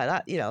 I was like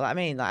that, what I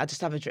mean? Like I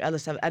just have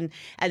and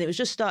it was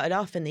just started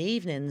off in the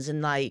evenings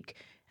and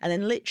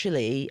then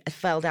literally I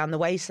fell down the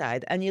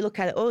wayside. And you look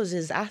at us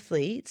as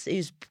athletes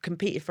who's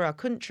competed for our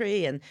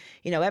country and,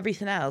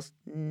 everything else,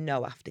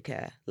 no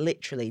aftercare,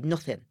 literally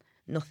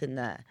nothing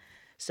there.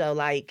 So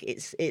like,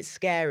 it's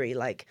scary.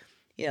 Like,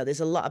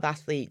 there's a lot of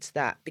athletes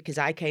that, because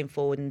I came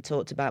forward and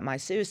talked about my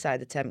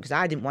suicide attempt because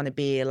I didn't want to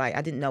be like,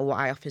 I didn't know what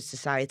I offered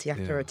society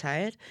after I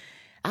retired.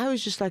 I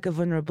was just like a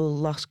vulnerable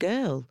lost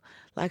girl.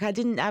 Like I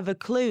didn't have a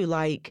clue.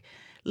 Like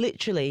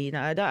literally,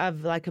 I don't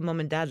have like a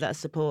mum and dad that's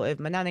supportive.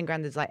 My nan and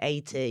granddad's like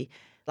 80.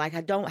 Like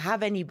I don't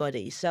have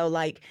anybody. So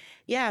like,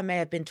 yeah, I may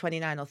have been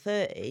 29 or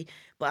 30,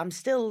 but I'm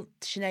still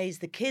Shanaze,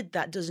 the kid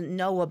that doesn't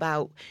know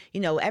about,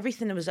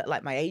 everything. That was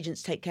like my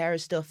agents take care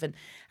of stuff. And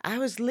I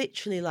was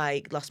literally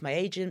like lost my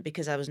agent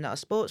because I was not a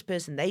sports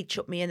person. They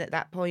chucked me in at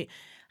that point.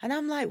 And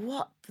I'm like,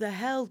 what the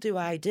hell do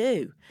I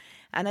do?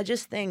 And I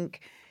just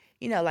think,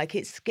 like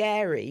it's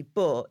scary,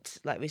 but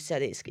like we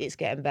said, it's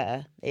getting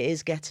better. It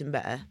is getting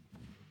better.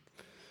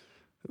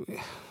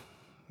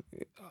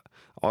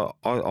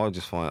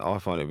 I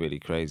find it really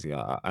crazy,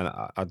 and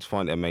I just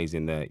find it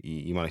amazing that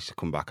you managed to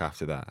come back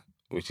after that,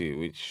 which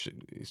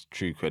is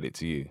true credit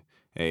to you.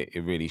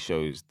 It really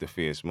shows the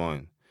fierce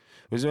mind.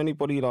 Was there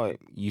anybody, like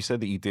you said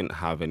that you didn't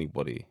have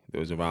anybody that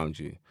was around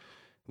you?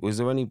 Was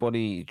there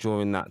anybody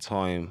during that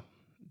time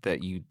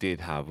that you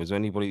did have? Was there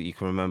anybody that you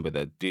can remember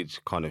that did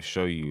kind of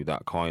show you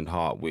that kind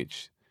heart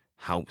which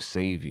helped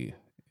save you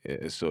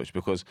as such?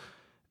 Because,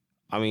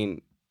 I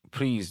mean,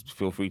 please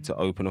feel free to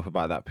open up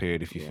about that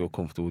period if you feel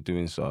comfortable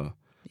doing so.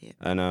 Yeah.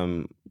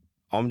 And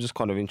I'm just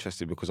kind of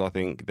interested because I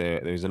think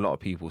there's a lot of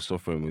people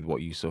suffering with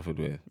what you suffered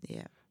with.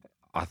 Yeah.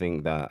 I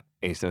think that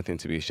it's nothing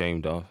to be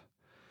ashamed of.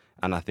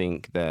 And I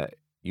think that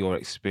your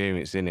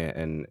experience in it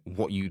and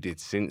what you did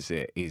since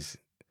it is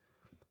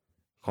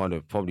kind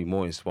of probably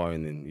more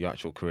inspiring than the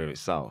actual career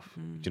itself.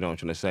 Do you know what I'm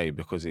trying to say?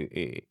 Because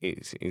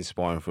it's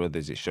inspiring for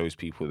others. It shows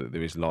people that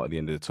there is light at the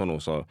end of the tunnel.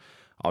 So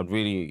I'd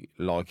really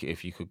like it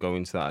if you could go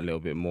into that a little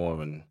bit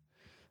more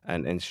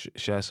and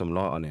share some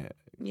light on it.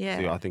 Yeah.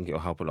 So I think it'll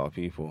help a lot of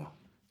people.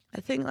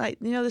 I think, like,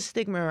 the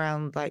stigma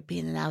around, like,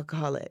 being an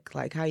alcoholic.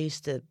 Like, I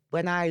used to,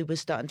 when I was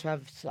starting to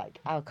have, like,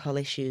 alcohol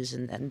issues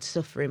and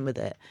suffering with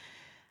it,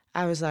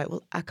 I was like,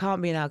 well, I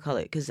can't be an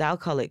alcoholic because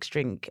alcoholics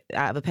drink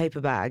out of a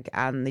paper bag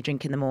and they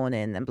drink in the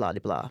morning and blah, blah,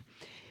 blah.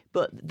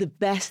 But the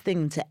best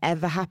thing to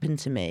ever happen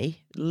to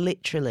me,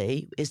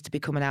 literally, is to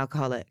become an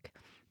alcoholic.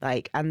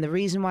 Like, and the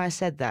reason why I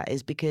said that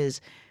is because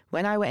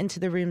when I went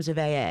into the rooms of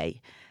AA,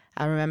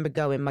 I remember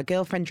going, my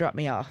girlfriend dropped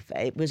me off.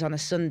 It was on a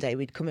Sunday.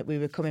 We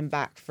were coming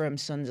back from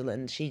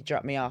Sunderland. She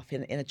dropped me off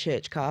in a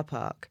church car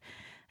park.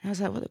 And I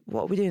was like,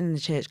 what are we doing in the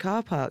church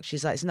car park?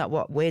 She's like, it's not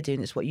what we're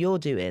doing, it's what you're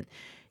doing.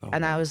 Oh.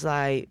 And I was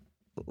like,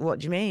 what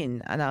do you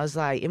mean? And I was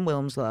like, in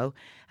Wilmslow.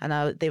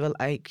 And they were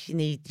like, you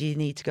need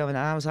to go in.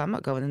 And I was like, I'm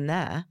not going in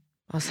there.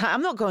 I was like,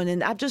 I'm not going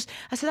in. I've just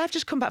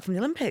come back from the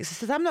Olympics. I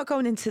said, I'm not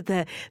going into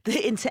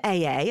into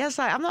AA. I was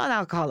like, I'm not an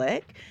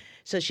alcoholic.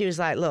 So she was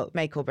like, look,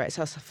 make or break.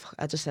 So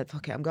I just said,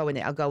 fuck it, I'm going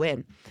in. I'll go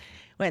in.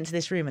 Went into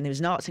this room and there was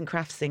an arts and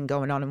crafts thing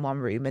going on in one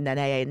room and then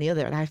AA in the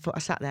other. And I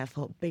sat there and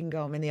thought,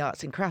 bingo, I'm in the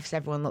arts and crafts.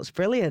 Everyone looks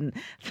brilliant.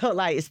 I thought,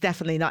 like, it's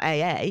definitely not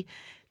AA.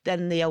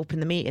 Then they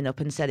opened the meeting up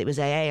and said it was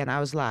AA. And I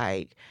was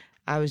like,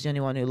 I was the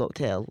only one who looked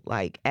ill.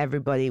 Like,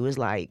 everybody was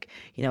like,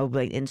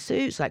 in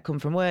suits, like, come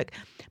from work.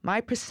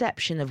 My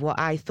perception of what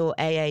I thought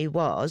AA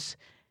was,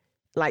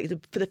 like,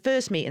 for the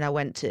first meeting I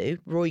went to,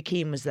 Roy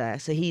Keane was there.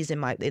 So he's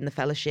in the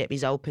fellowship.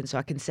 He's open, so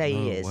I can say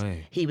he is.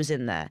 Way. He was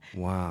in there.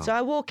 Wow. So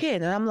I walk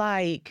in and I'm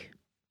like,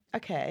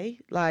 okay,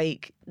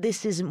 like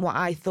this isn't what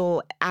I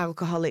thought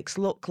alcoholics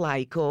look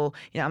like, or,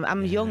 you know,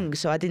 I'm young,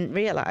 so I didn't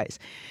realize.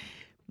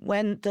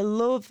 When the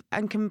love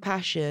and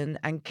compassion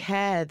and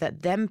care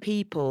that them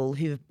people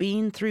who've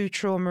been through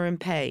trauma and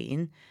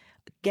pain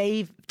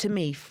gave to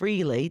me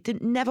freely,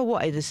 never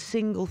wanted a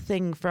single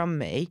thing from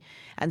me,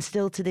 and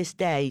still to this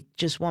day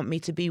just want me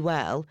to be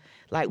well,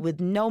 like with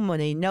no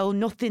money,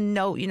 nothing,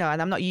 you know,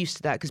 and I'm not used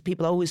to that because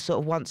people always sort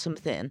of want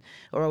something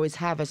or always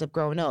have as I've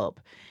grown up.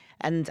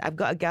 And I've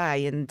got a guy,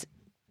 and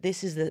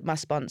this is my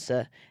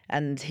sponsor,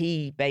 and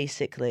he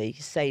basically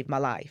saved my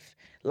life,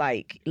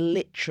 like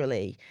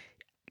literally,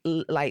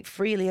 like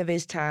freely of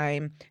his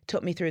time,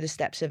 took me through the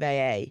steps of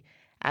AA.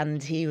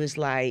 And he was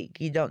like,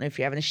 you don't know if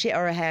you're having a shit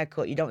or a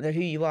haircut. You don't know who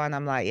you are. And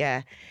I'm like,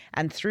 yeah.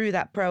 And through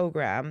that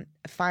program,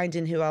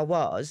 finding who I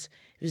was,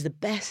 it was the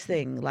best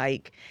thing.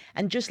 Like,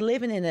 and just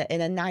living in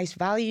a nice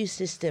value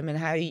system, and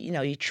how, you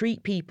know, you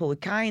treat people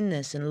with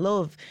kindness and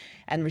love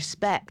and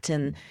respect.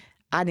 And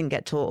I didn't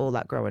get taught all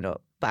that growing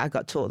up, but I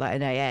got taught that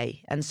in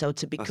AA. And so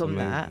to become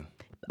that,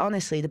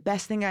 honestly, the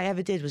best thing I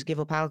ever did was give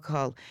up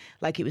alcohol.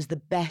 Like, it was the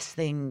best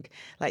thing,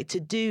 like,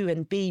 to do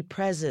and be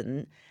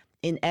present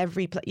in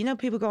every place. You know,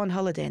 people go on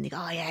holiday and they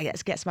go, oh yeah,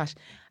 let's get smashed.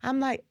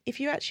 I'm like, if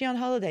you're actually on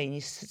holiday and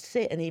you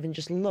sit and even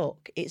just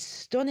look, it's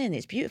stunning,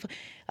 it's beautiful.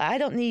 I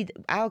don't need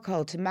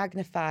alcohol to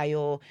magnify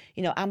or,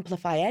 you know,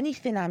 amplify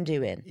anything I'm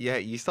doing. Yeah,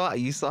 you start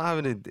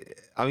having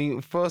I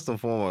mean, first and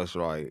foremost,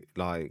 right,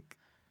 like,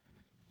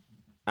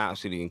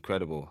 absolutely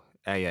incredible.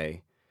 AA.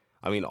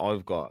 I mean,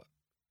 I'm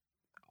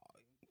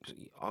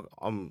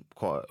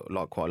quite a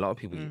lot of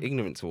people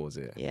ignorant towards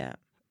it. Yeah.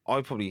 I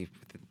probably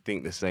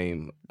think the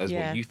same as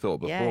what you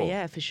thought before.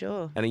 Yeah, for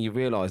sure. And then you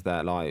realise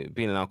that, like,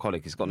 being an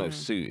alcoholic, it's got no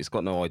suit, it's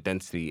got no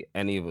identity.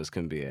 Any of us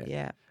can be it.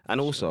 Yeah.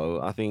 And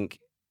also, I think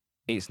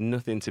it's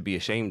nothing to be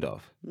ashamed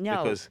of.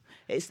 No, because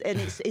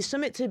it's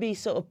something to be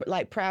sort of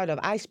like proud of.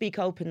 I speak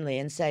openly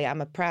and say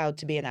I'm proud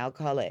to be an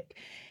alcoholic.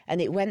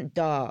 And it went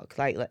dark,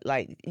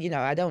 like you know,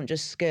 I don't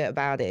just skirt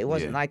about it. It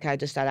wasn't like I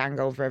just had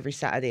hangover every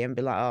Saturday and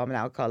be like, oh, I'm an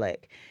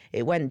alcoholic.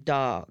 It went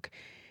dark.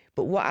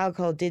 But what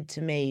alcohol did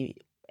to me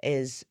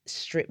is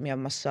strip me of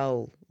my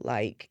soul.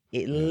 Like,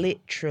 it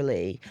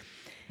literally,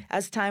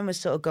 as time was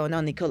sort of going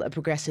on, they call it a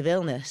progressive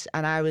illness.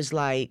 And I was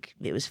like,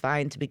 it was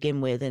fine to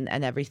begin with and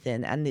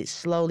everything. And it's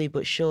slowly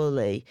but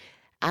surely,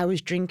 I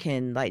was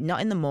drinking, like, not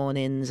in the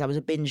mornings. I was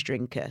a binge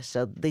drinker.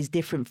 So these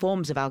different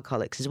forms of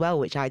alcoholics as well,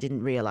 which I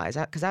didn't realise.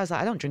 Because I was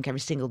like, I don't drink every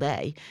single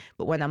day.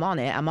 But when I'm on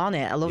it, I'm on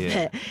it. I love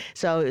it.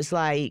 So it was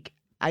like,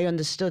 I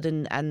understood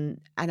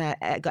and I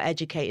got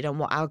educated on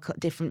what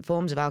different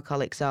forms of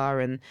alcoholics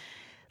are. And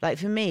like,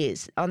 for me,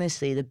 it's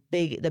honestly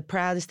the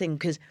proudest thing,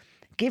 because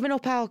giving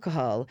up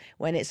alcohol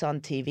when it's on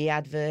TV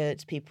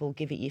adverts, people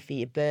give it you for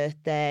your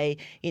birthday.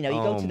 You know,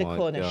 you go to the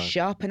corner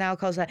shop and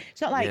alcohol's like,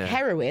 it's not like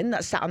heroin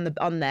that's sat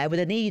on there with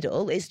a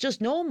needle. It's just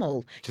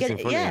normal. Just in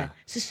front of you.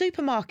 It's a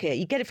supermarket.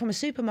 You get it from a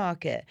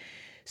supermarket.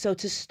 So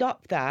to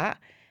stop that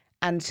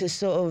and to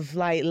sort of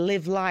like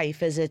live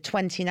life as a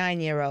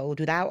 29-year-old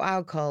without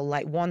alcohol,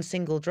 like one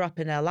single drop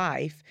in her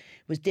life,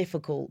 was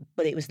difficult,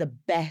 but it was the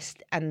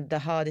best and the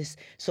hardest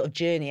sort of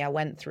journey I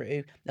went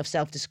through of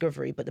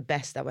self-discovery, but the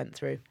best I went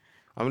through.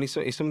 I mean,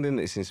 it's something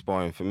that's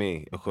inspiring for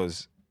me,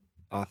 because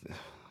I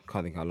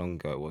can't think how long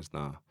ago it was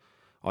now.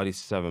 I did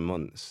 7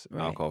 months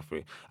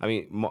alcohol-free. I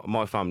mean,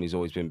 my family's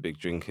always been big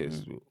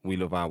drinkers. We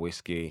love our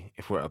whiskey.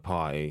 If we're at a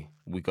party,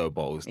 we go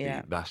bottles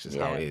deep. That's just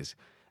how it is.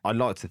 I'd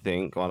like to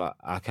think, well,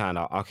 I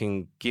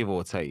can give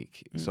or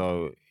take.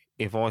 So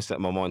if I set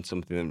my mind to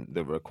something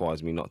that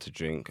requires me not to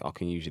drink, I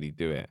can usually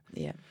do it.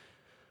 Yeah.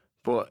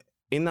 But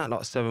in that,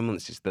 like, 7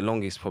 months, it's the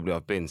longest probably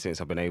I've been since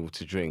I've been able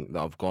to drink,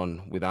 that I've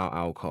gone without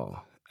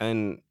alcohol.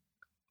 And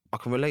I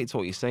can relate to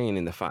what you're saying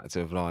in the fact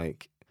of,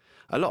 like,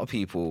 a lot of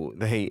people,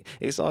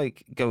 it's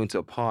like going to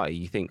a party.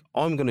 You think,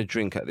 I'm going to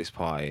drink at this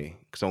party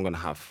because I'm going to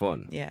have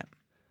fun. Yeah.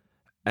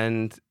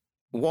 And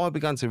what I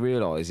began to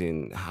realise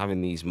in having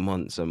these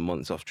months and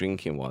months off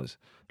drinking was,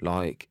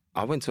 like,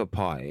 I went to a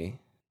party,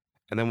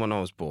 and then when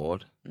I was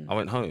bored, I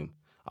went home.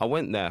 I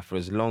went there for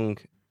as long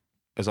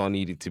as I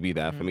needed to be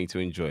there for me to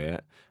enjoy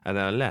it, and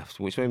then I left,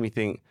 which made me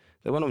think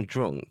that when I'm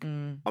drunk,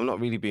 I'm not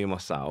really being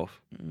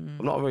myself.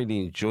 I'm not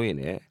really enjoying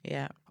it.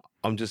 Yeah.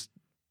 I'm just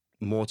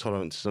more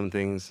tolerant to some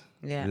things,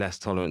 less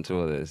tolerant to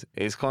others.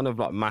 It's kind of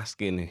like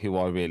masking who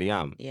I really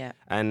am. Yeah.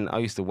 And I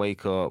used to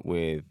wake up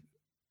with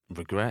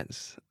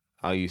regrets.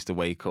 I used to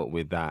wake up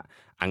with that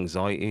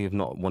anxiety of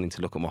not wanting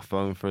to look at my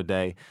phone for a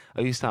day.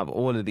 I used to have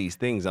all of these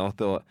things, and I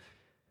thought,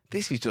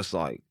 this is just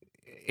like,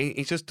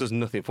 it just does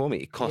nothing for me.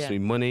 It costs me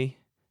money.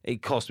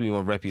 It costs me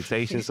my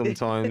reputation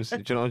sometimes. Do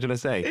you know what I'm trying to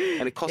say?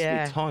 And it costs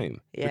me time,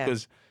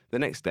 because the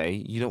next day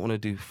you don't want to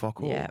do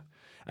fuck all. Yeah.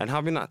 And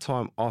having that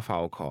time off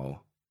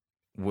alcohol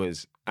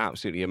was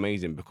absolutely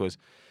amazing, because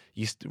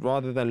you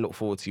rather than look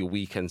forward to your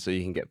weekend so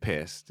you can get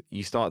pissed,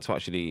 you start to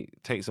actually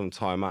take some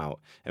time out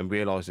and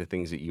realise the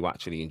things that you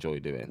actually enjoy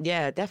doing.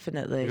 Yeah,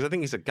 definitely. Because I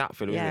think it's a gap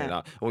filler, isn't it?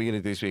 Like, what are you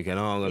going to do this weekend?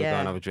 Oh, I'm going to go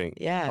and have a drink.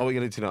 Yeah. Oh, what are you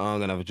going to do tonight? Oh, I'm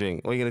going to have a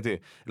drink. What are you going to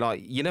do?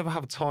 Like, you never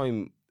have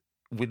time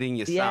within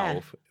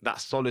yourself, that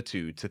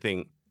solitude to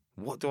think,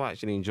 what do I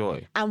actually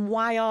enjoy? And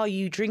why are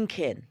you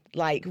drinking?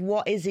 Like,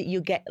 what is it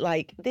you get?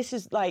 Like, this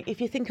is like,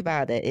 if you think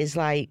about it, is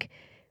like,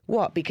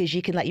 what? Because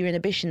you can let your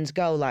inhibitions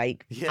go.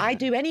 Like, I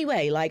do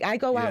anyway. Like, I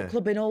go out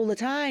clubbing all the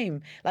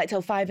time, like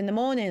till 5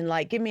 a.m.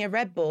 Like, give me a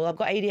Red Bull. I've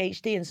got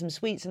ADHD and some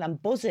sweets and I'm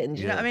buzzing.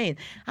 Do you know what I mean?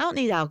 I don't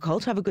need alcohol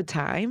to have a good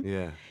time.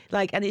 Yeah.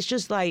 Like, and it's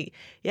just like,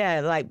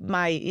 like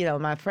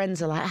my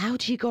friends are like, how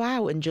do you go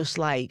out and just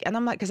like, and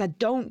I'm like, because I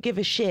don't give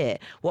a shit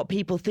what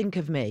people think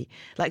of me.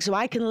 Like, so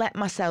I can let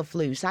myself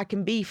loose. I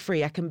can be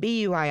free. I can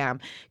be who I am.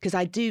 Because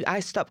I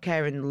stopped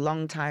caring a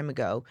long time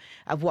ago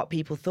of what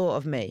people thought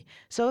of me.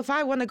 So if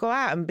I want to go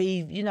out and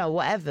be,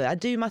 whatever, I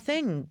do my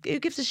thing. Who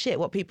gives a shit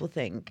what people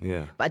think?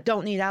 Yeah. But I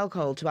don't need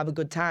alcohol to have a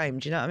good time.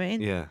 Do you know what I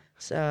mean? Yeah.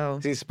 So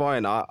it's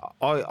inspiring.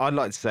 I'd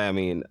like to say, I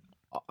mean,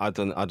 I've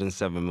done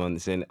 7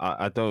 months in.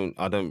 I don't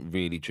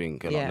really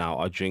drink a lot now.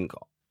 I drink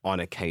on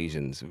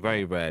occasions,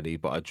 very rarely,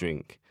 but I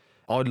drink.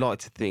 I'd like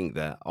to think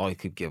that I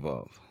could give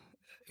up.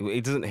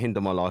 It doesn't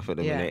hinder my life at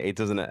the minute. It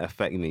doesn't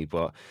affect me,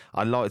 but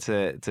I'd like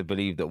to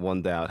believe that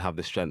one day I'd have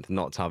the strength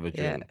not to have a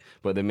drink.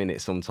 But at the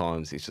minute,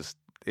 sometimes it's just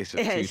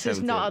it's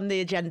just not on the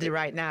agenda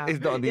right now.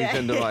 It's not on the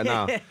agenda right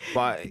now.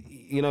 But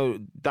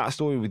that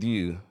story with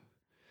you,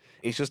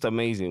 it's just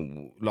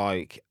amazing,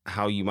 like,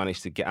 how you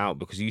managed to get out,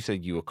 because you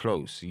said you were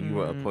close. You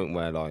were at a point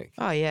where, like,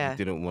 you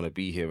didn't want to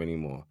be here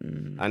anymore.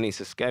 And it's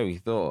a scary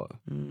thought.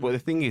 But the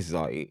thing is,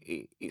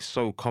 like, it's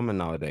so common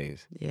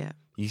nowadays. Yeah.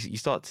 You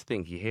start to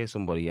think, you hear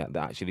somebody that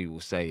actually will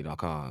say,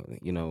 like, I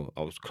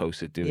was close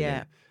to doing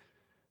it.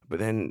 But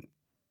then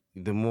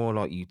the more,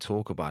 like, you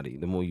talk about it,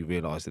 the more you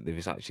realise that there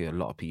is actually a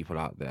lot of people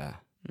out there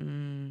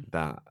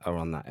that are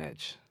on that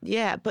edge.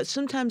 Yeah, but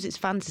sometimes it's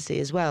fantasy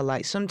as well.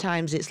 Like,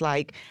 sometimes it's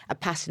like a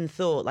passing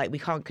thought. Like, we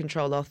can't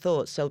control our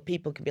thoughts. So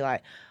people can be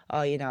like, oh,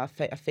 I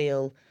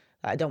feel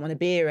I don't want to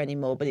be here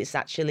anymore. But it's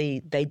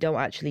actually, they don't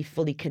actually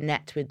fully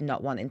connect with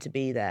not wanting to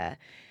be there.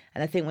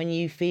 And I think when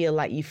you feel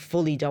like you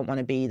fully don't want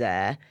to be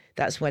there,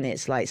 that's when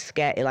it's like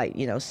scary, like,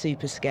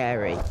 super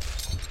scary.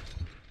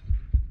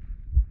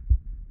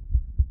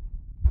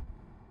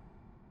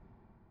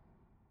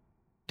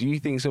 Do you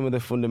think some of the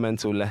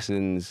fundamental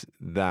lessons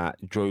that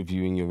drove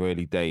you in your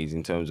early days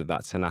in terms of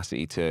that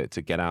tenacity to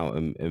get out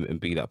and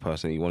be that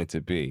person that you wanted to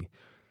be,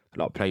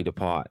 like, played a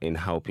part in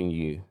helping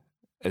you,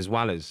 as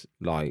well as,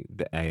 like,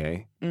 the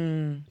AA?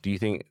 Do you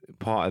think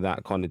part of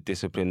that kind of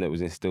discipline that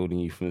was instilled in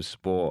you from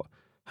sport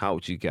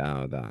helped you get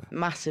out of that?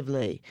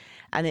 Massively.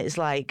 And it's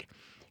like,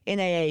 in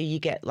AA, you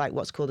get like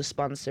what's called a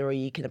sponsor, or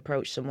you can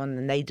approach someone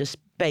and they just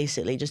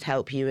basically just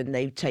help you and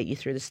they take you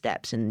through the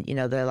steps. And,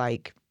 they're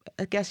like,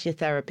 I guess your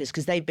therapist,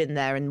 because they've been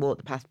there and walked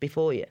the path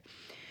before you.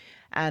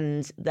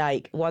 And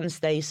like, once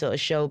they sort of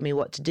showed me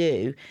what to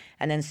do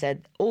and then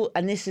said,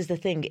 and this is the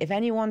thing, if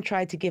anyone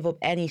tried to give up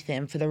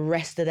anything for the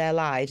rest of their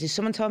lives, if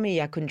someone told me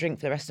I couldn't drink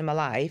for the rest of my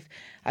life,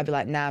 I'd be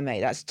like, nah,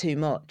 mate, that's too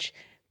much.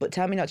 But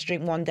tell me not to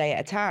drink one day at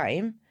a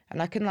time,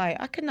 and I can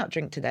not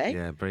drink today.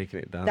 Yeah, breaking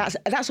it down.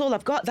 That's all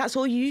I've got. That's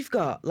all you've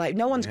got. Like,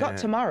 no one's got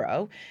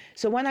tomorrow.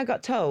 So when I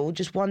got told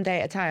just one day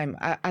at a time,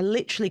 I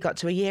literally got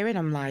to a year in,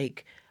 I'm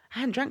like, I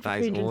hadn't drank for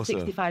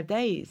 365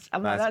 days.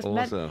 I'm like, that's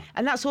awesome.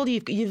 And that's all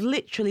you've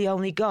literally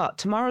only got.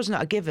 Tomorrow's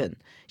not a given.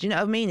 Do you know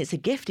what I mean? It's a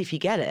gift if you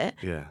get it.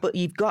 Yeah. But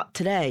you've got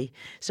today.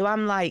 So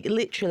I'm like,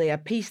 literally, I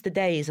pieced the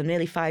days. I'm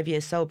nearly 5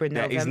 years sober in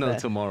November. There is no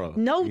tomorrow.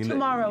 No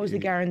tomorrow is a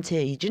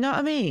guarantee. Do you know what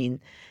I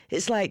mean?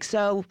 It's like,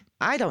 so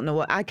I don't know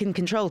what I can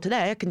control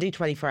today. I can do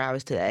 24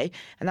 hours today.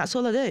 And that's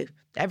all I do.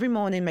 Every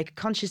morning, make a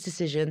conscious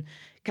decision.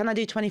 Can I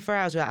do 24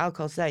 hours without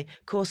alcohol today?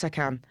 Of course I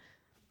can.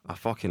 I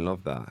fucking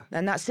love that.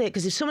 And that's it.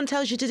 Because if someone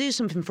tells you to do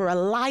something for a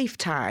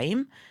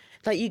lifetime,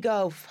 like, you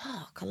go,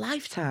 fuck, a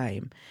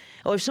lifetime.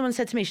 Or if someone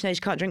said to me, Shanaze,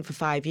 you can't drink for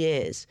 5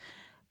 years,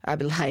 I'd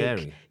be like,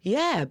 scary.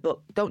 Yeah, but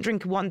don't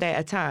drink one day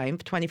at a time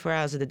for 24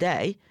 hours of the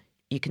day.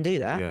 You can do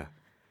that. Yeah.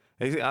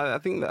 I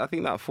think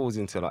that falls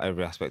into, like,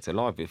 every aspect of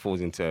life. It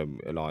falls into,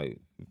 like,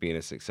 being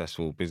a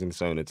successful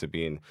business owner, to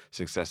being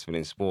successful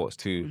in sports,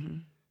 to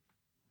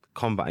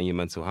combating your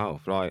mental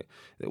health. Like,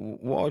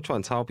 what I try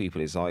and tell people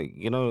is, like,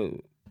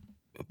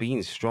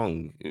 being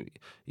strong,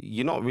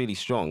 you're not really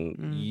strong.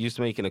 You're just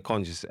making a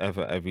conscious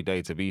effort every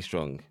day to be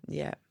strong.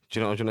 Yeah. Do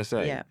you know what I'm trying to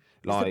say? Yeah.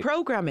 Like, it's the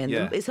programming.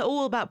 Yeah. It's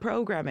all about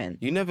programming.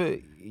 You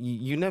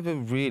never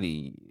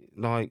really,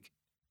 like,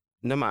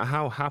 no matter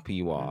how happy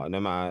you are, no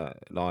matter,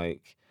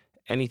 like,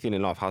 anything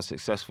in life, how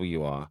successful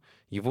you are,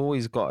 you've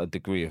always got a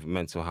degree of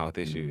mental health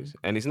issues.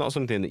 And it's not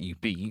something that you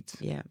beat.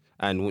 Yeah.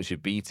 And once you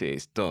beat it,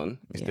 it's done.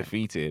 It's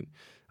defeated.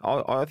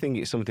 I think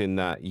it's something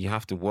that you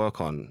have to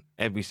work on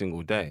every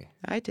single day.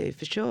 I do,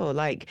 for sure.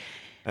 Like,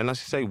 and as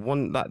you say,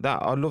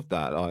 I love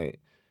that. Like,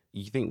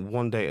 you think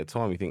one day at a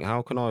time, you think,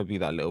 how can I be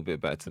that little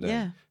bit better today?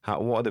 Yeah.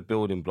 What are the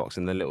building blocks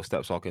and the little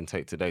steps I can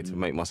take today to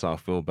make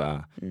myself feel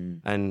better?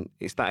 And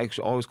it's that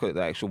extra, I always call it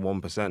that extra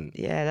 1%.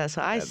 Yeah, that's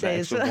what I say. That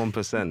extra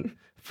 1%.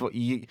 For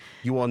you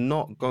are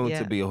not going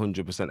to be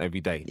 100%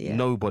 every day. Yeah.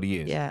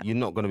 Nobody is. Yeah. You're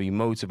not going to be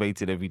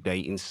motivated every day,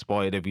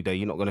 inspired every day.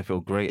 You're not going to feel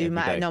great every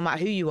day. No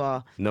matter who you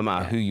are. No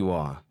matter who you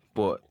are.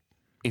 But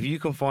If you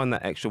can find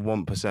that extra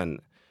 1%,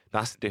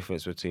 that's the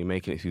difference between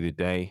making it through the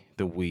day,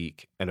 the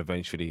week, and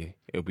eventually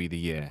it'll be the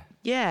year.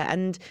 Yeah,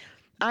 and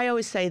I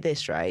always say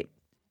this, right?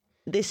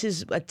 This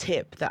is a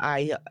tip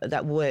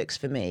that works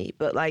for me.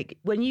 But like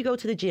when you go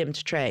to the gym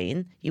to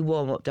train, you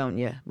warm up, don't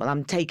you? Well,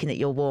 I'm taking it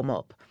you'll warm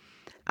up.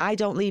 I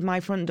don't leave my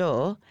front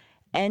door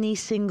any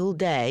single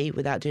day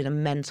without doing a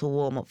mental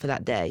warm up for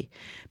that day.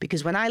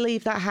 Because when I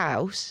leave that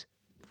house,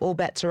 all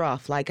bets are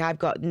off. Like I've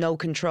got no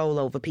control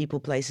over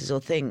people, places or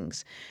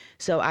things.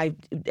 So I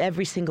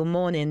every single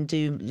morning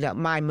do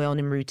my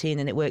morning routine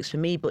and it works for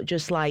me, but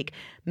just like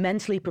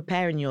mentally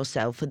preparing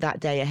yourself for that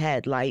day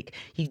ahead. Like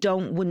you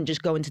wouldn't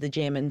just go into the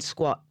gym and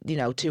squat,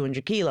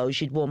 200 kilos.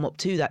 You'd warm up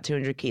to that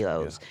 200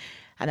 kilos. Yeah.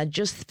 And I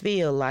just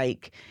feel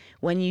like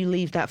when you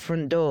leave that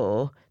front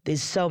door,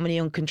 there's so many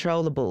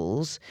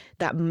uncontrollables.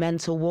 That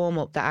mental warm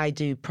up that I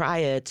do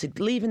prior to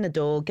leaving the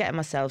door, getting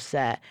myself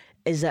set,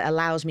 is that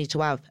allows me to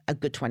have a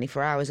good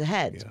 24 hours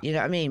ahead. Yeah. You know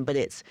what I mean? But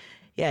it's,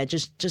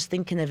 just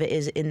thinking of it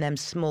is in them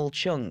small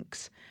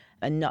chunks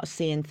and not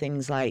seeing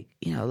things like,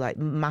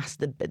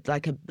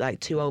 like like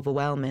too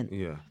overwhelming.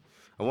 Yeah.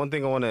 And one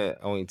thing I want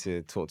you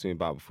to talk to me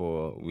about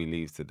before we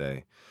leave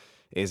today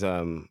is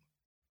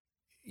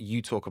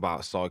you talk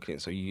about cycling,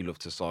 so you love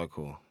to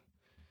cycle.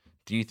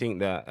 Do you think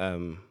that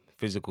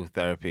physical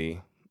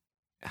therapy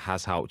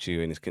has helped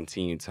you and has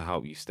continued to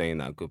help you stay in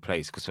that good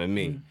place? Because for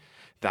me,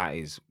 that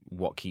is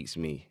what keeps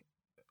me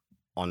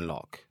on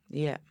lock.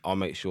 Yeah. I'll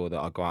make sure that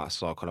I go out and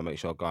cycle. I make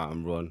sure I go out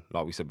and run.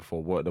 Like we said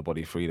before, work the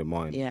body, free the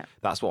mind. Yeah.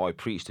 That's what I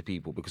preach to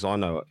people because I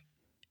know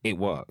it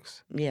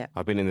works. Yeah.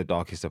 I've been in the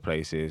darkest of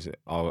places.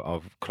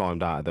 I've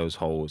climbed out of those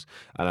holes,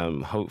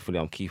 and hopefully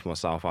I'm keeping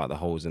myself out of the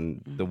holes.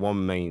 And the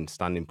one main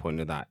standing point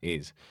of that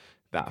is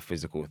that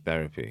physical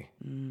therapy.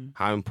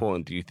 How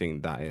important do you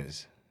think that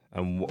is?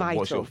 And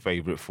what's your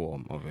favourite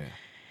form of it?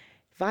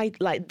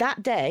 Like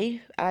that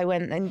day, I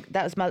went and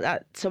that was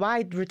so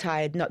I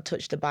retired, not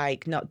touched a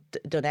bike, not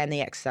done any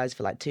exercise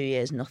for like 2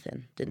 years,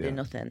 nothing, didn't do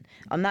nothing.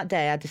 On that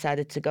day, I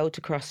decided to go to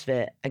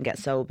CrossFit and get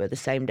sober the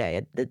same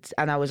day.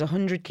 And I was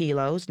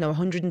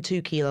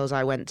 102 kilos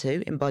I went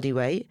to in body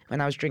weight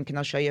when I was drinking.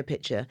 I'll show you a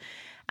picture.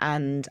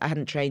 And I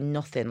hadn't trained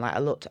nothing. Like I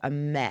looked a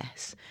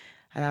mess.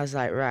 And I was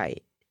like,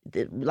 right.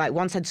 Like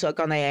once I'd sort of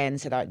gone AA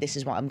and said, all right, this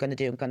is what I'm going to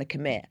do. I'm going to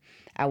commit.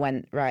 I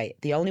went, right,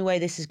 the only way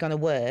this is going to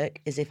work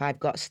is if I've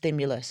got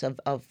stimulus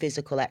of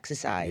physical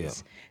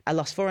exercise. Yeah. I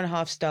lost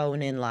 4.5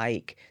 stone in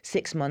like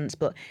 6 months,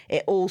 but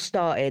it all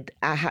started,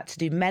 I had to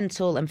do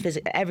mental and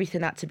physical,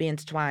 everything had to be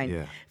intertwined.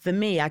 Yeah. For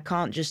me, I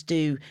can't just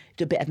do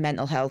a bit of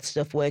mental health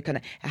stuff, work on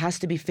it. It has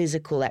to be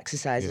physical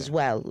exercise as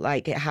well.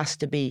 Like it has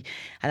to be,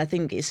 and I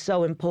think it's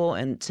so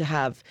important to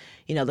have,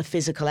 the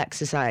physical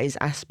exercise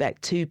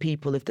aspect to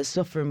people if they're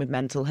suffering with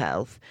mental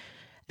health,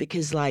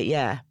 because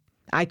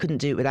I couldn't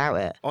do it without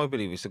it. I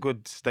believe it's a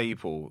good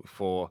staple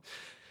for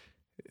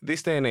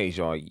this day and age.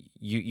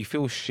 You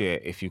feel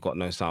shit if you've got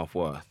no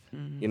self-worth.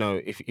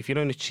 If you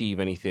don't achieve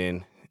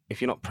anything,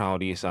 if you're not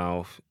proud of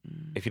yourself,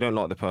 if you don't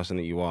like the person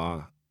that you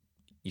are,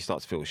 you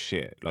start to feel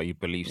shit. Like your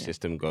belief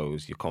system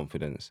goes, your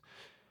confidence.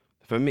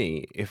 For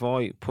me, if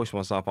I push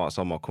myself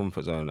outside my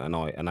comfort zone and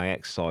I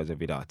exercise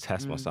every day, I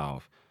test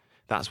myself,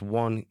 that's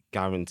one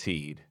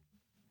guaranteed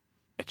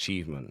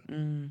achievement.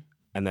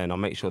 And then I'll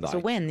make sure that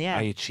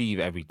I achieve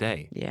every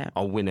day. Yeah.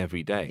 I'll win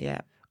every day.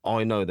 Yeah.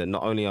 I know that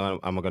not only am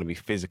I going to be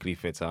physically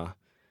fitter,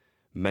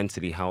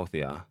 mentally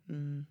healthier,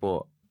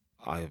 but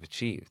I have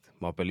achieved.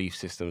 My belief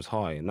system's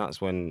high. And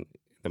that's when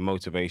the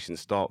motivation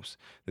stops,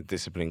 the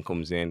discipline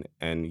comes in,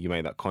 and you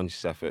make that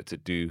conscious effort to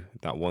do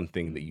that one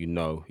thing that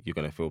you're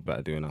going to feel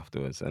better doing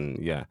afterwards. And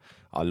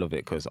I love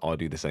it because I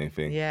do the same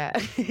thing. Yeah.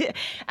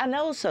 And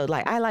also,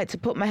 I like to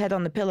put my head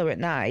on the pillow at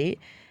night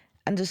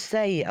and just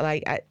say,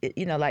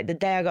 the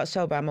day I got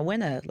sober, I'm a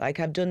winner. Like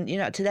I've done,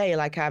 today,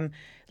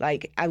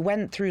 I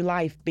went through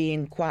life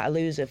being quite a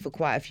loser for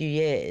quite a few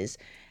years.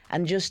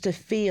 And just to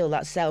feel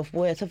that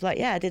self-worth of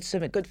I did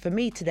something good for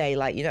me today.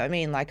 You know what I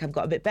mean? I've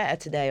got a bit better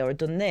today or I've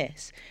done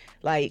this.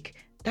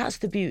 That's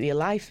the beauty of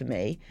life for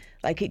me.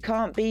 It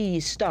can't be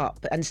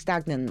stop and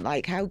stagnant.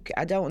 How,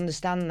 I don't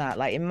understand that.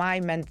 In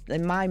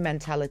my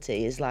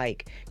mentality is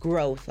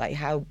growth.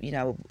 How,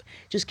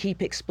 just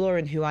keep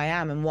exploring who I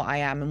am and what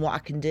I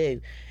can do.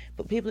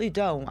 But people who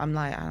don't, I'm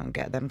I don't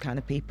get them kind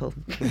of people.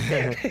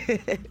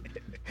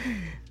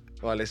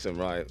 Well, listen,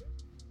 right.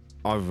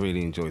 I've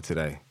really enjoyed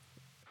today.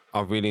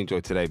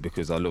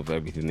 Because I love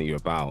everything that you're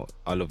about.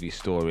 I love your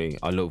story.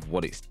 I love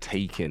what it's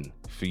taken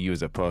for you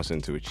as a person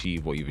to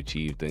achieve what you've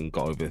achieved and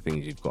got over the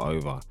things you've got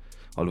over.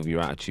 I love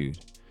your attitude.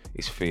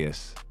 It's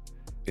fierce.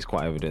 It's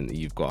quite evident that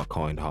you've got a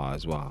kind heart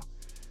as well.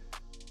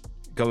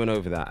 Going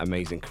over that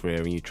amazing career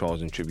and your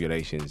trials and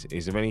tribulations,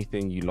 is there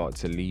anything you'd like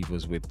to leave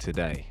us with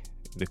today?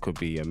 There could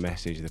be a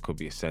message, there could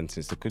be a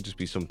sentence, there could just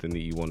be something that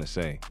you want to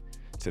say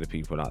to the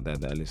people out there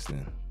that are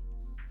listening.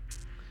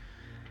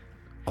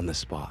 On the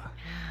spot.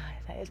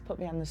 That has put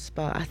me on the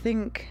spot. I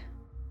think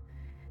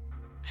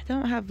I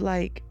don't have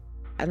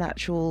an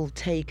actual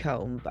take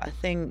home, but I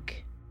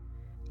think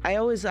I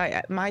always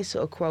my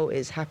sort of quote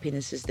is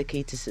happiness is the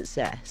key to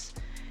success.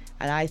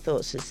 And I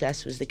thought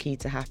success was the key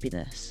to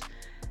happiness.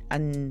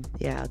 And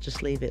yeah, I'll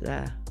just leave it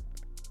there.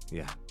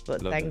 Yeah.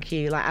 But thank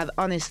you. Like,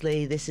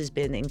 honestly, this has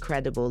been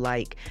incredible.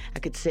 Like, I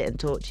could sit and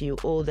talk to you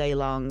all day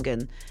long,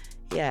 and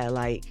yeah,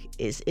 like,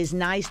 it's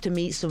nice to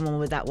meet someone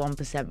with that 1%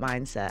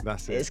 mindset.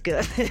 That's it. It's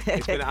good.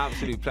 It's been an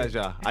absolute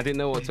pleasure. I didn't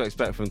know what to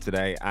expect from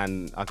today,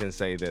 and I can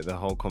say that the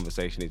whole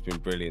conversation has been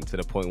brilliant, to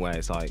the point where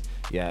it's like,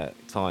 yeah,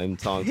 time.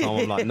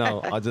 I'm like,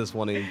 no, I just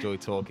want to enjoy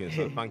talking.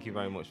 So thank you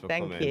very much for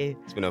coming. Thank you.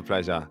 It's been a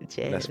pleasure.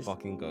 Cheers. Let's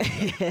fucking go.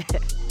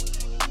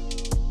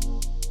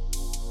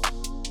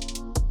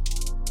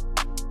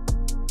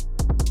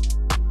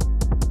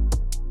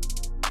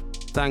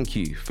 Thank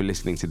you for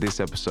listening to this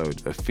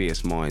episode of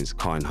Fierce Minds,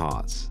 Kind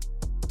Hearts.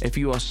 If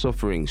you are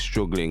suffering,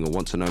 struggling, or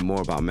want to know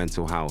more about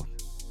mental health,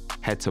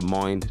 head to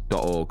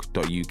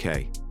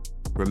mind.org.uk.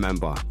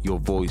 Remember, your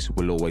voice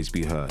will always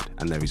be heard,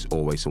 and there is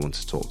always someone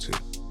to talk to.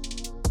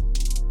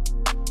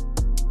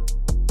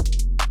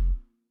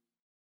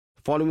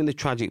 Following the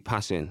tragic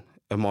passing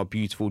of my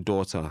beautiful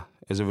daughter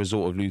as a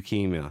result of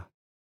leukemia,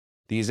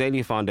 the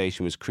Azalea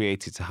Foundation was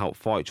created to help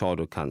fight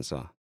childhood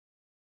cancer.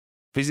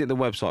 Visit the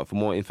website for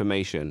more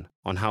information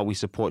on how we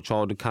support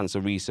childhood cancer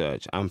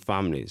research and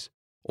families,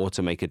 or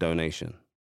to make a donation.